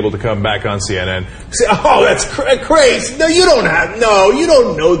wouldn't have been able to come back on CNN. Say, that's crazy. No, you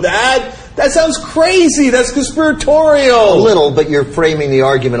don't know that. That sounds crazy. That's conspiratorial. A little, but you're framing the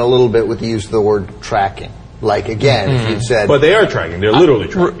argument a little bit with the use of the word tracking. Like, again, if you said... But they are tracking. They're literally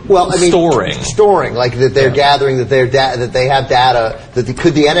tracking. Well, I mean... Storing. Like, that they're gathering, that they have data.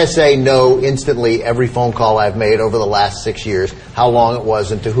 Could the NSA know instantly every phone call I've made over the last 6 years, how long it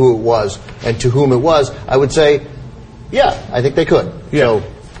was, and to who it was, and to whom it was? I would say, yeah, I think they could. Yeah. So,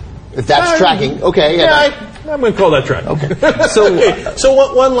 if that's tracking, okay. I'm going to call that tracking. Okay.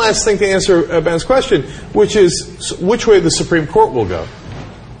 So one last thing to answer Ben's question, which is which way the Supreme Court will go.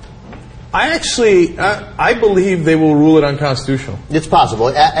 I believe they will rule it unconstitutional. It's possible.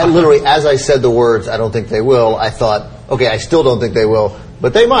 Literally, as I said the words, I don't think they will, I thought, okay, I still don't think they will,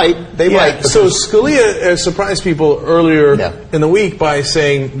 but they might. They might. So Scalia surprised people earlier in the week by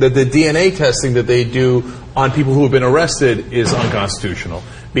saying that the DNA testing that they do on people who have been arrested is unconstitutional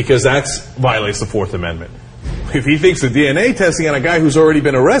because that violates the Fourth Amendment. if he thinks the DNA testing on a guy who's already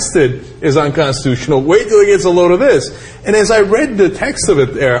been arrested is unconstitutional, wait till he gets a load of this. And as I read the text of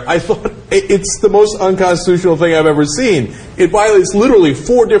it there, I thought it's the most unconstitutional thing I've ever seen. It violates literally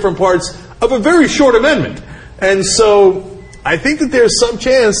 4 different parts of a very short amendment. And so I think that there's some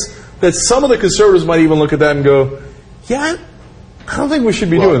chance that some of the conservatives might even look at that and go, yeah, I don't think we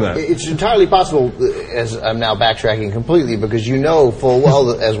should be doing that. It's entirely possible, as I'm now backtracking completely, because you know full well,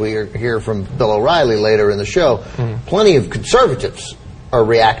 that as we hear from Bill O'Reilly later in the show, plenty of conservatives are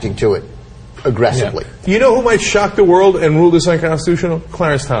reacting to it aggressively. Yeah. You know who might shock the world and rule this unconstitutional?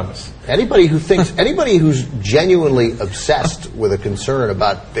 Clarence Thomas. Anybody who's genuinely obsessed with a concern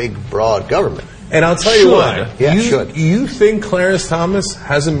about big, broad government. And I'll tell you why. Yeah, you think Clarence Thomas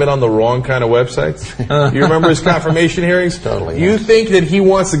hasn't been on the wrong kind of websites? You remember his confirmation hearings? Totally. You think that he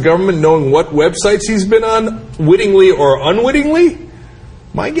wants the government knowing what websites he's been on, wittingly or unwittingly?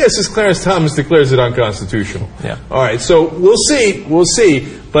 My guess is Clarence Thomas declares it unconstitutional. Yeah. All right, so we'll see.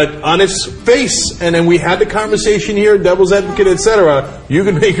 But on its face, and then we had the conversation here, devil's advocate, etc., you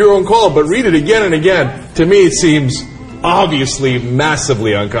can make your own call, but read it again and again. To me, it seems obviously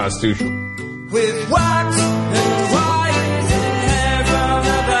massively unconstitutional. With wax and wires and hair from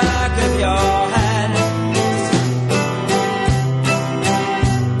the back of your head.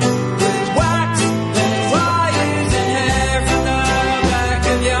 With wax and wires and hair from the back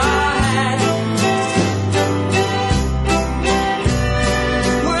of your head. Well, I can make your face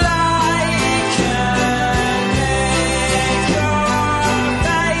brand new. Well, I can.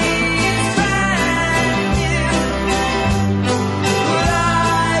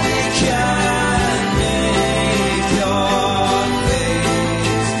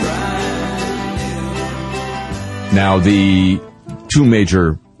 Now, the 2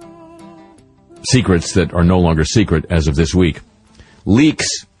 major secrets that are no longer secret as of this week. Leaks.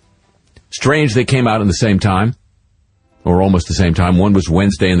 Strange they came out in the same time, or almost the same time. One was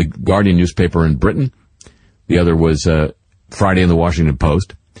Wednesday in the Guardian newspaper in Britain. The other was Friday in the Washington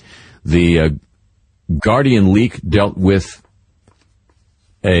Post. The Guardian leak dealt with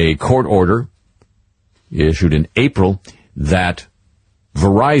a court order issued in April that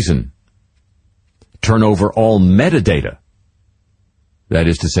Verizon turn over all metadata. That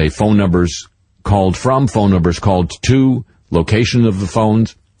is to say, phone numbers called from, phone numbers called to, location of the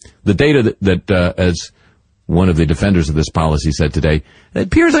phones. The data that as one of the defenders of this policy said today, it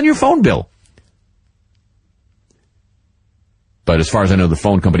appears on your phone bill. But as far as I know, the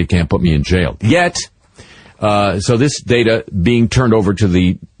phone company can't put me in jail. Yet, so this data being turned over to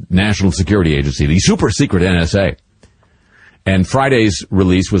the National Security Agency, the super secret NSA. And Friday's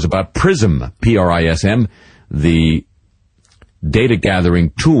release was about PRISM, P-R-I-S-M, the data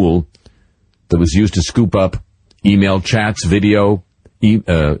gathering tool that was used to scoop up email chats, video,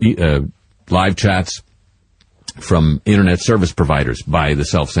 live chats from internet service providers by the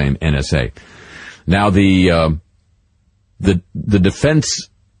selfsame NSA. Now the defenses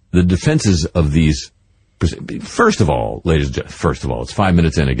of these, first of all, ladies and gentlemen, it's 5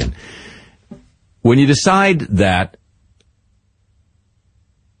 minutes in again. When you decide that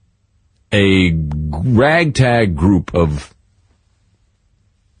a ragtag group of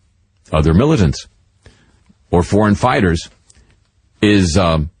other militants or foreign fighters is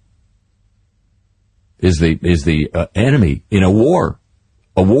the enemy in a war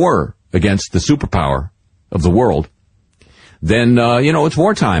against the superpower of the world, then it's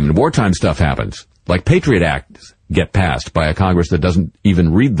wartime, and wartime stuff happens. Like Patriot Acts get passed by a Congress that doesn't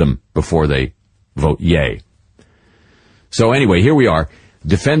even read them before they vote yay. So anyway, here we are.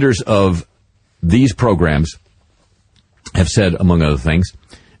 Defenders of these programs have said, among other things,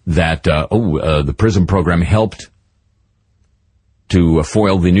 that the PRISM program helped to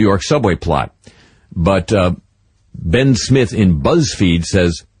foil the New York subway plot. But Ben Smith in BuzzFeed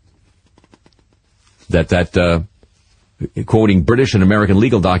says that quoting British and American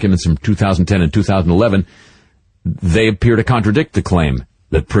legal documents from 2010 and 2011, they appear to contradict the claim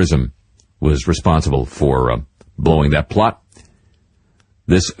that PRISM was responsible for blowing that plot.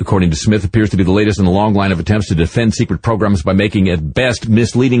 This, according to Smith, appears to be the latest in a long line of attempts to defend secret programs by making, at best,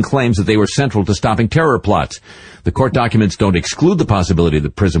 misleading claims that they were central to stopping terror plots. The court documents don't exclude the possibility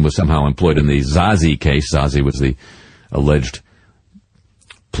that PRISM was somehow employed in the Zazi case. Zazi was the alleged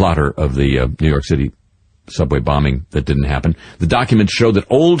plotter of the New York City subway bombing that didn't happen. The documents show that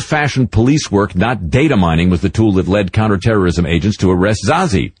old-fashioned police work, not data mining, was the tool that led counterterrorism agents to arrest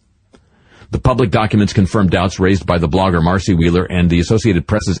Zazi. The public documents confirm doubts raised by the blogger Marcy Wheeler and the Associated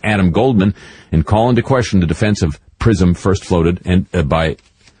Press's Adam Goldman and call into question the defense of PRISM first floated by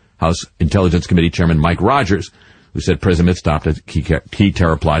House Intelligence Committee Chairman Mike Rogers, who said PRISM had stopped a key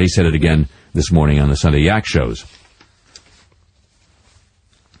terror plot. He said it again this morning on the Sunday Yak shows.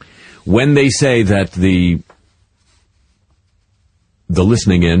 When they say that the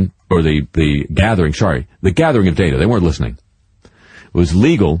listening in, or the gathering of data, they weren't listening, it was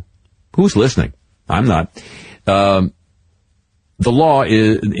legal. Who's listening? I'm not. The law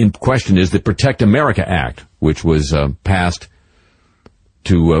in question is the Protect America Act, which was passed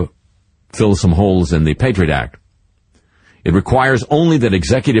to fill some holes in the Patriot Act. It requires only that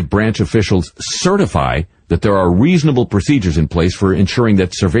executive branch officials certify that there are reasonable procedures in place for ensuring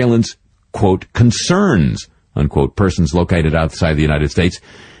that surveillance, quote, concerns, unquote, persons located outside the United States,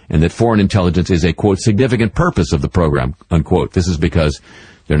 and that foreign intelligence is a, quote, significant purpose of the program, unquote. This is because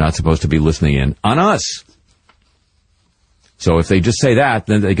they're not supposed to be listening in on us. So if they just say that,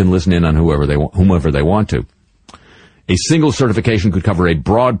 then they can listen in on whomever they want to. A single certification could cover a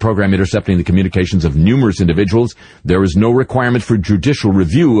broad program intercepting the communications of numerous individuals. There is no requirement for judicial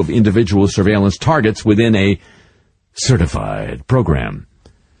review of individual surveillance targets within a certified program.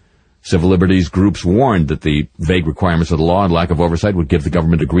 Civil liberties groups warned that the vague requirements of the law and lack of oversight would give the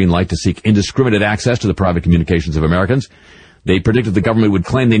government a green light to seek indiscriminate access to the private communications of Americans. They predicted the government would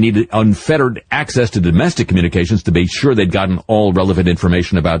claim they needed unfettered access to domestic communications to be sure they'd gotten all relevant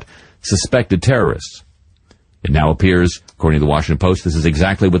information about suspected terrorists. It now appears, according to the Washington Post, this is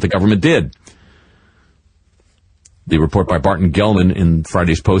exactly what the government did. The report by Barton Gellman in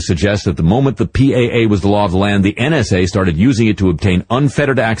Friday's Post suggests that the moment the PAA was the law of the land, the NSA started using it to obtain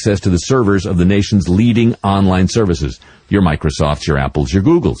unfettered access to the servers of the nation's leading online services. Your Microsofts, your Apples, your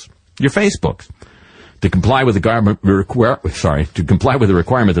Googles, your Facebooks. To comply with the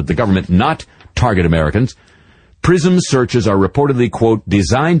requirement that the government not target Americans, PRISM searches are reportedly, quote,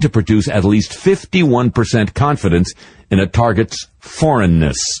 designed to produce at least 51% confidence in a target's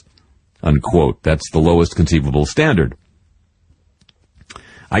foreignness, unquote. That's the lowest conceivable standard.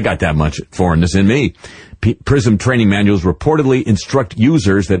 I got that much foreignness in me. PRISM training manuals reportedly instruct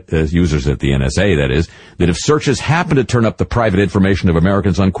users at the NSA, that is, that if searches happen to turn up the private information of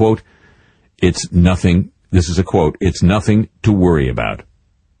Americans, unquote, it's nothing, this is a quote, it's nothing to worry about.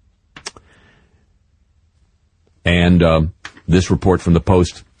 And this report from the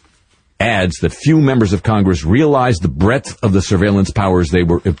Post adds that few members of Congress realized the breadth of the surveillance powers they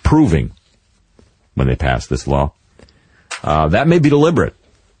were approving when they passed this law. That may be deliberate.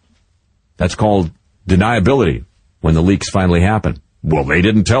 That's called deniability when the leaks finally happen. Well, they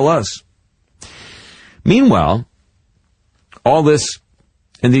didn't tell us. Meanwhile, all this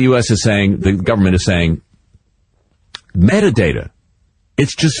in the U.S. is saying, the government is saying, metadata,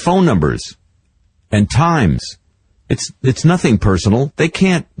 it's just phone numbers and times. It's nothing personal.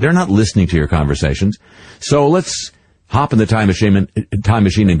 They're not listening to your conversations. So let's hop in the time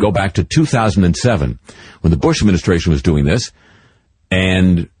machine and go back to 2007 when the Bush administration was doing this,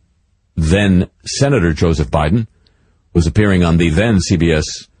 and then Senator Joseph Biden was appearing on the then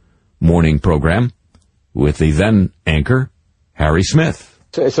CBS morning program with the then anchor, Harry Smith.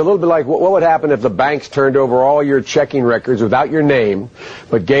 It's a little bit like what would happen if the banks turned over all your checking records without your name,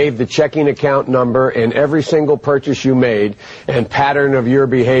 but gave the checking account number and every single purchase you made and pattern of your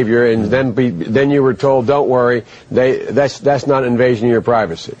behavior, and then you were told, don't worry, that's not an invasion of your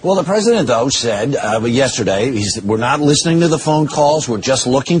privacy. Well, the president, though, said yesterday, we're not listening to the phone calls, we're just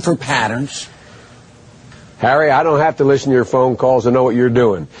looking for patterns. Harry, I don't have to listen to your phone calls to know what you're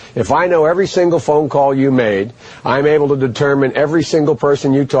doing. If I know every single phone call you made, I'm able to determine every single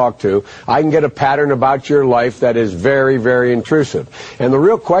person you talk to. I can get a pattern about your life that is very, very intrusive. And the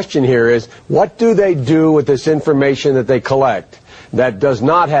real question here is, what do they do with this information that they collect that does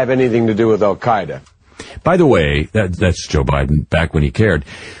not have anything to do with Al-Qaeda? By the way, that's Joe Biden back when he cared.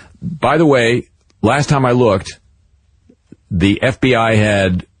 By the way, last time I looked, the FBI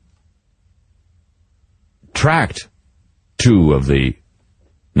had tracked 2 of the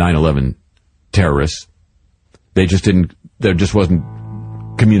 9/11 terrorists. There just wasn't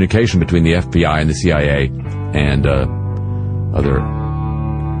communication between the FBI and the CIA and other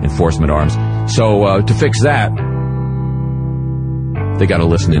enforcement arms. So to fix that, they got to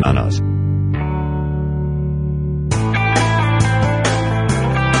listen in on us.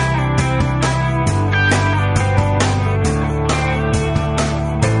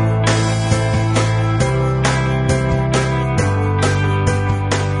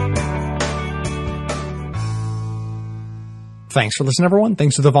 Thanks for listening, everyone.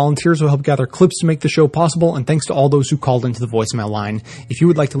 Thanks to the volunteers who helped gather clips to make the show possible, and thanks to all those who called into the voicemail line. If you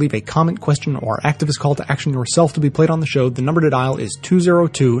would like to leave a comment, question, or activist call to action yourself to be played on the show, the number to dial is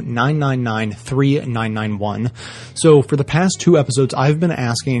 202-999-3991. So for the past 2 episodes, I've been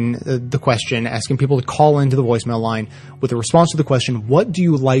asking asking people to call into the voicemail line with a response to the question, what do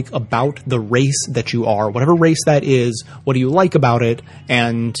you like about the race that you are? Whatever race that is, what do you like about it?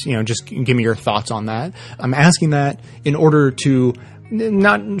 And, just give me your thoughts on that. I'm asking that in order to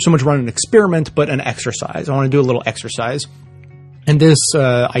not so much run an experiment, but an exercise. I want to do a little exercise. And this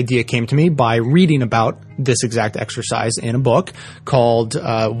idea came to me by reading about this exact exercise in a book called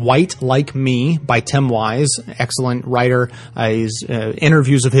White Like Me by Tim Wise, excellent writer.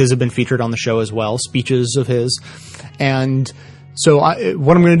 Interviews of his have been featured on the show as well, speeches of his. And so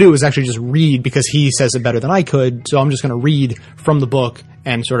what I'm going to do is actually just read, because he says it better than I could, so I'm just going to read from the book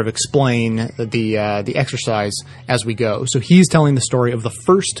and sort of explain the exercise as we go. So he's telling the story of the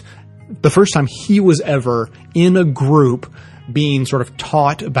first time he was ever in a group being sort of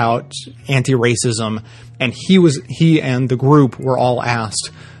taught about anti-racism, and he and the group were all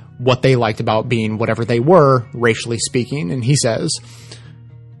asked what they liked about being whatever they were, racially speaking. And he says,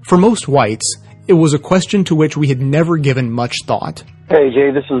 "For most whites, it was a question to which we had never given much thought." Hey,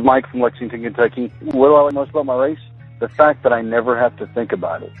 Jay, this is Mike from Lexington, Kentucky. What do I like most about my race? The fact that I never have to think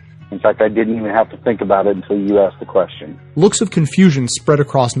about it. In fact, I didn't even have to think about it until you asked the question. Looks of confusion spread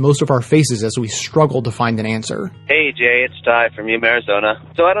across most of our faces as we struggled to find an answer. Hey, Jay, it's Ty from Yuma, Arizona.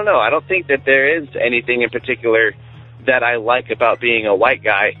 So I don't know. I don't think that there is anything in particular that I like about being a white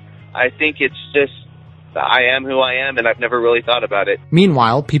guy. I think it's just I am who I am, and I've never really thought about it.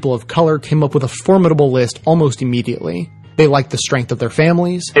 Meanwhile, people of color came up with a formidable list almost immediately. They liked the strength of their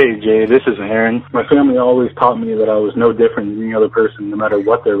families. Hey, Jay, this is Aaron. My family always taught me that I was no different than any other person, no matter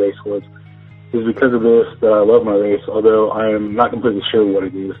what their race was. It's because of this that I love my race, although I am not completely sure what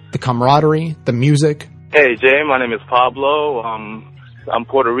it is. The camaraderie, the music. Hey, Jay, my name is Pablo. I'm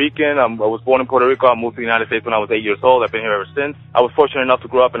Puerto Rican. I was born in Puerto Rico. I moved to the United States when I was 8 years old. I've been here ever since. I was fortunate enough to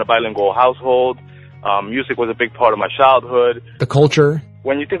grow up in a bilingual household. Music was a big part of my childhood. The culture.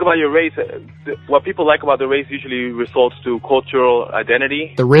 When you think about your race, what people like about the race usually results to cultural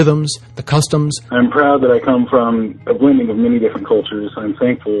identity. The rhythms, the customs. I'm proud that I come from a blending of many different cultures. I'm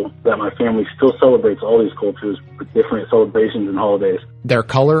thankful that my family still celebrates all these cultures with different celebrations and holidays. Their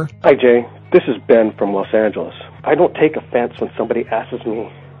color. Hi, Jay. This is Ben from Los Angeles. I don't take offense when somebody asks me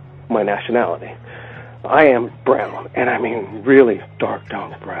my nationality. I am brown, and I mean really dark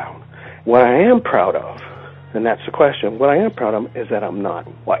brown. What I am proud of, and that's the question, what I am proud of is that I'm not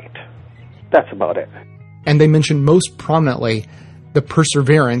white. That's about it. And they mentioned most prominently the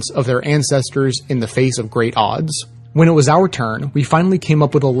perseverance of their ancestors in the face of great odds. When it was our turn, we finally came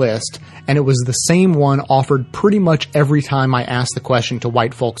up with a list, and it was the same one offered pretty much every time I asked the question to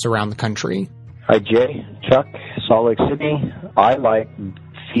white folks around the country. Hi, Jay. Chuck, Salt Lake City. I like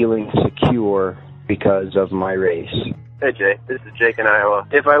feeling secure because of my race. Hey, Jay. This is Jake in Iowa.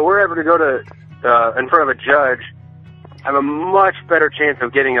 If I were ever to go to in front of a judge, I have a much better chance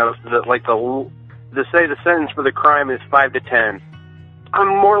of getting say the sentence for the crime is 5 to 10. I'm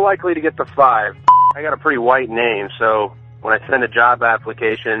more likely to get the 5. I got a pretty white name, so when I send a job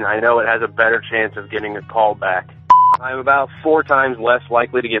application, I know it has a better chance of getting a call back. I'm about 4 times less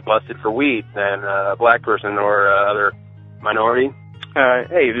likely to get busted for weed than a black person or other minority.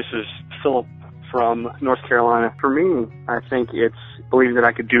 Hey, this is Philip from North Carolina. For me, I think it's believing that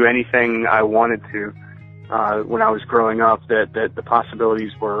I could do anything I wanted to when I was growing up, that the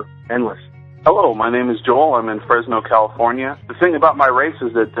possibilities were endless. Hello, my name is Joel. I'm in Fresno, California. The thing about my race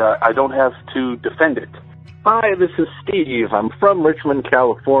is that I don't have to defend it. Hi, this is Steve. I'm from Richmond,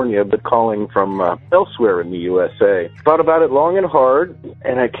 California, but calling from elsewhere in the USA. Thought about it long and hard,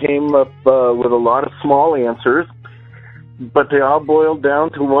 and I came up with a lot of small answers. But they all boiled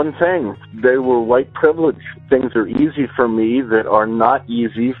down to one thing. They were white privilege. Things are easy for me that are not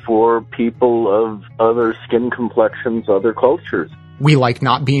easy for people of other skin complexions, other cultures. We like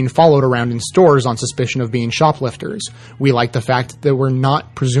not being followed around in stores on suspicion of being shoplifters. We like the fact that we're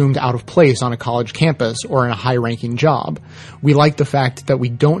not presumed out of place on a college campus or in a high-ranking job. We like the fact that we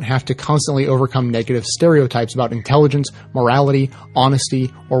don't have to constantly overcome negative stereotypes about intelligence, morality,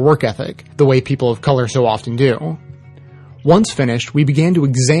 honesty, or work ethic, the way people of color so often do. Once finished, we began to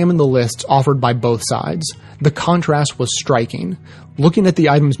examine the lists offered by both sides. The contrast was striking. Looking at the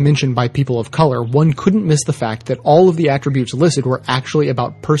items mentioned by people of color, one couldn't miss the fact that all of the attributes listed were actually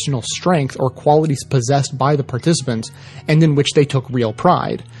about personal strength or qualities possessed by the participants, and in which they took real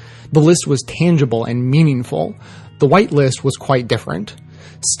pride. The list was tangible and meaningful. The white list was quite different.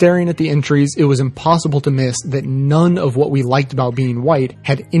 Staring at the entries, it was impossible to miss that none of what we liked about being white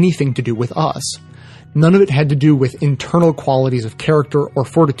had anything to do with us. None of it had to do with internal qualities of character or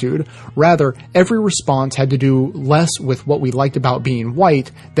fortitude. Rather, every response had to do less with what we liked about being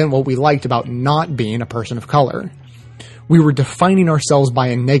white than what we liked about not being a person of color. We were defining ourselves by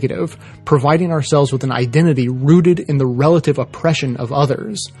a negative, providing ourselves with an identity rooted in the relative oppression of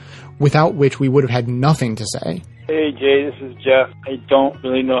others, without which we would have had nothing to say. Hey Jay, this is Jeff. I don't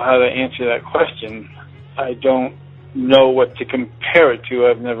really know how to answer that question. I don't know what to compare it to.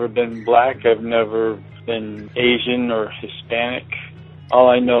 I've never been black. I've never been Asian or Hispanic. All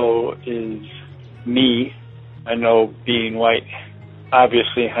I know is me. I know being white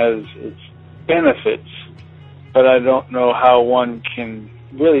obviously has its benefits, but I don't know how one can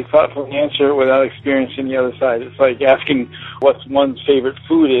really thoughtfully answer it without experiencing the other side. It's like asking what one's favorite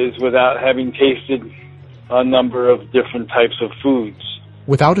food is without having tasted a number of different types of foods.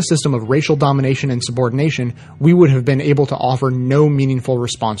 Without a system of racial domination and subordination, we would have been able to offer no meaningful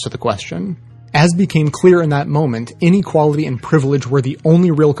response to the question. As became clear in that moment, inequality and privilege were the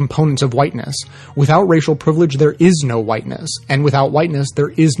only real components of whiteness. Without racial privilege, there is no whiteness, and without whiteness, there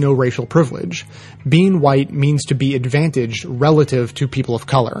is no racial privilege. Being white means to be advantaged relative to people of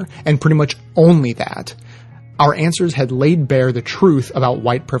color, and pretty much only that. Our answers had laid bare the truth about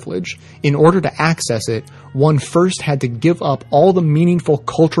white privilege. In order to access it, one first had to give up all the meaningful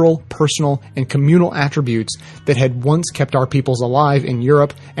cultural, personal, and communal attributes that had once kept our peoples alive in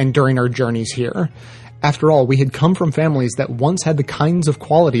Europe and during our journeys here. After all, we had come from families that once had the kinds of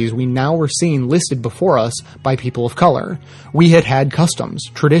qualities we now were seeing listed before us by people of color. We had had customs,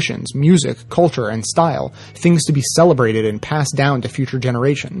 traditions, music, culture, and style, things to be celebrated and passed down to future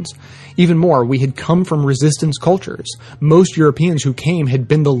generations. Even more, we had come from resistance cultures. Most Europeans who came had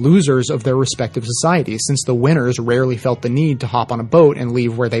been the losers of their respective societies, since the winners rarely felt the need to hop on a boat and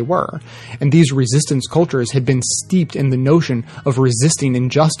leave where they were. And these resistance cultures had been steeped in the notion of resisting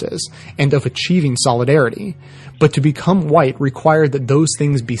injustice and of achieving solidarity. But to become white required that those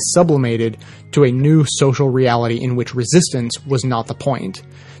things be sublimated to a new social reality in which resistance was not the point.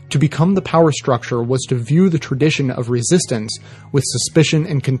 To become the power structure was to view the tradition of resistance with suspicion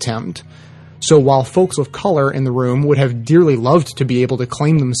and contempt. So while folks of color in the room would have dearly loved to be able to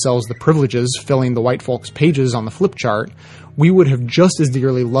claim themselves the privileges filling the white folks' pages on the flip chart, we would have just as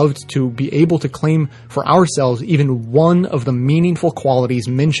dearly loved to be able to claim for ourselves even one of the meaningful qualities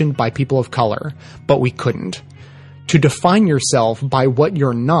mentioned by people of color, but we couldn't. To define yourself by what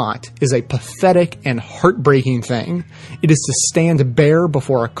you're not is a pathetic and heartbreaking thing. It is to stand bare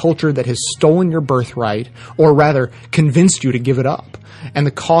before a culture that has stolen your birthright, or rather, convinced you to give it up. And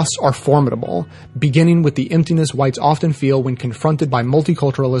the costs are formidable, beginning with the emptiness whites often feel when confronted by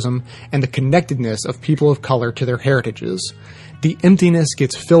multiculturalism and the connectedness of people of color to their heritages. The emptiness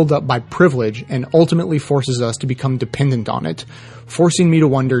gets filled up by privilege and ultimately forces us to become dependent on it, forcing me to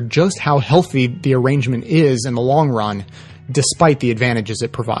wonder just how healthy the arrangement is in the long run, despite the advantages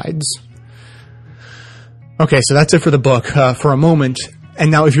it provides. Okay, so that's it for the book. For a moment, and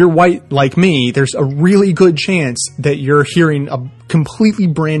now if you're white like me, there's a really good chance that you're hearing a completely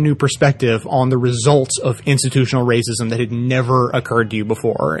brand new perspective on the results of institutional racism that had never occurred to you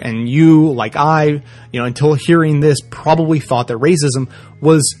before. And you, like I, until hearing this, probably thought that racism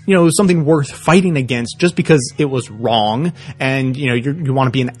was, something worth fighting against just because it was wrong. And, you want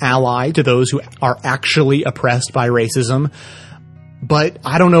to be an ally to those who are actually oppressed by racism. But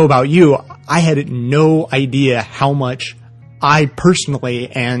I don't know about you. I had no idea how much I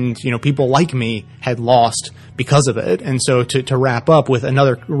personally and, people like me had lost because of it. And so to wrap up with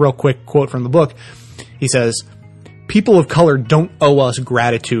another real quick quote from the book, he says, "People of color don't owe us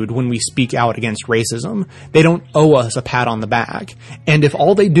gratitude when we speak out against racism. They don't owe us a pat on the back. And if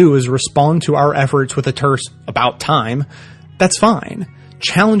all they do is respond to our efforts with a terse 'about time,' that's fine.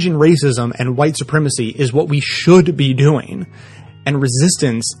 Challenging racism and white supremacy is what we should be doing. And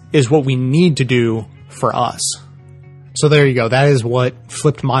resistance is what we need to do for us." So there you go. That is what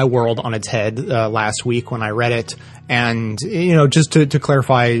flipped my world on its head last week when I read it. And, just to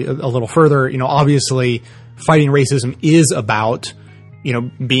clarify a little further, obviously fighting racism is about,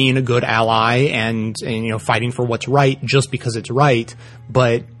 being a good ally and fighting for what's right just because it's right.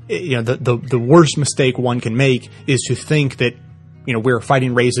 But, the worst mistake one can make is to think that, we're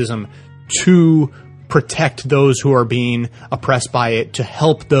fighting racism to protect those who are being oppressed by it, to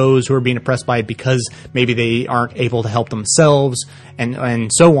help those who are being oppressed by it because maybe they aren't able to help themselves,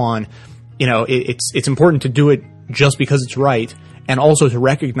 and so on. It's important to do it just because it's right, and also to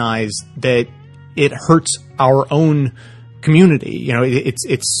recognize that it hurts our own community.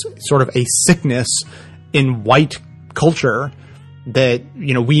 It's sort of a sickness in white culture that,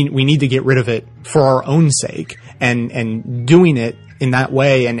 you know, we need to get rid of it for our own sake, and doing it in that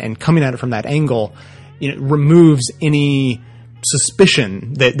way and coming at it from that angle, you know, removes any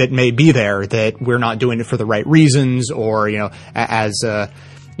suspicion that may be there that we're not doing it for the right reasons, or, you know, as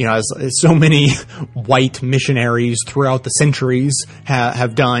so many white missionaries throughout the centuries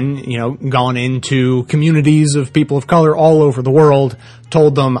have done, you know, gone into communities of people of color all over the world,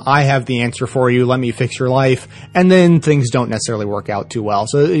 told them, I have the answer for you, let me fix your life, and then things don't necessarily work out too well.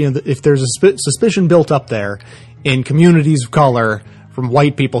 So, you know, if there's a suspicion built up there in communities of color from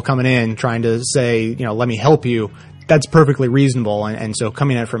white people coming in trying to say, you know, let me help you, that's perfectly reasonable. And so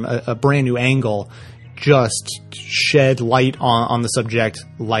coming at it from a brand new angle just shed light on the subject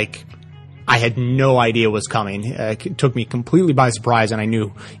like I had no idea was coming. It took me completely by surprise, and I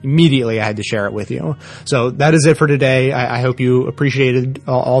knew immediately I had to share it with you. So that is it for today. I hope you appreciated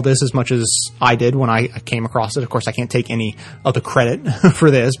all this as much as I did when I came across it. Of course, I can't take any of the credit for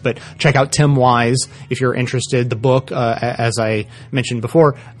this, but check out Tim Wise if you're interested. The book, as I mentioned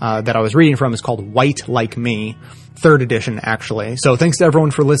before, that I was reading from is called White Like Me. 3rd edition, actually. So thanks to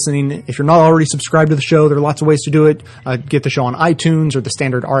everyone for listening. If you're not already subscribed to the show, there are lots of ways to do it. Get the show on iTunes or the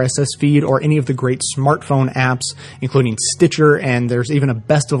standard RSS feed or any of the great smartphone apps, including Stitcher, and there's even a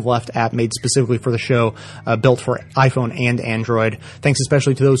Best of Left app made specifically for the show, built for iPhone and Android. Thanks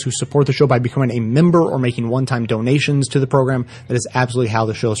especially to those who support the show by becoming a member or making one-time donations to the program. That is absolutely how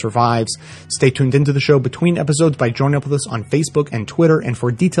the show survives. Stay tuned into the show between episodes by joining up with us on Facebook and Twitter, and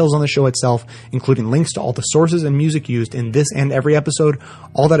for details on the show itself, including links to all the sources and music used in this and every episode,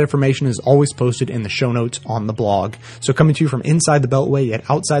 all that information is always posted in the show notes on the blog. So coming to you from inside the Beltway, yet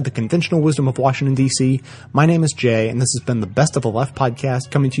outside the conventional wisdom of Washington, D.C., my name is Jay, and this has been the Best of the Left podcast,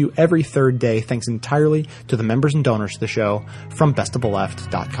 coming to you every 3rd day, thanks entirely to the members and donors to the show from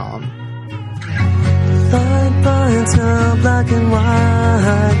bestoftheleft.com. Fine points are black and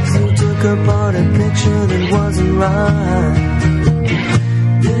white, 'cause you took apart a picture that wasn't right.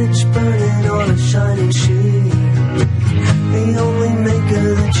 Pitch burning on a shining sheet, the only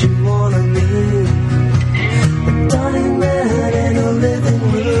maker that you wanna meet. A dying man in a living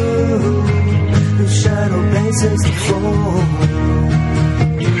room, whose shadow bases the floor.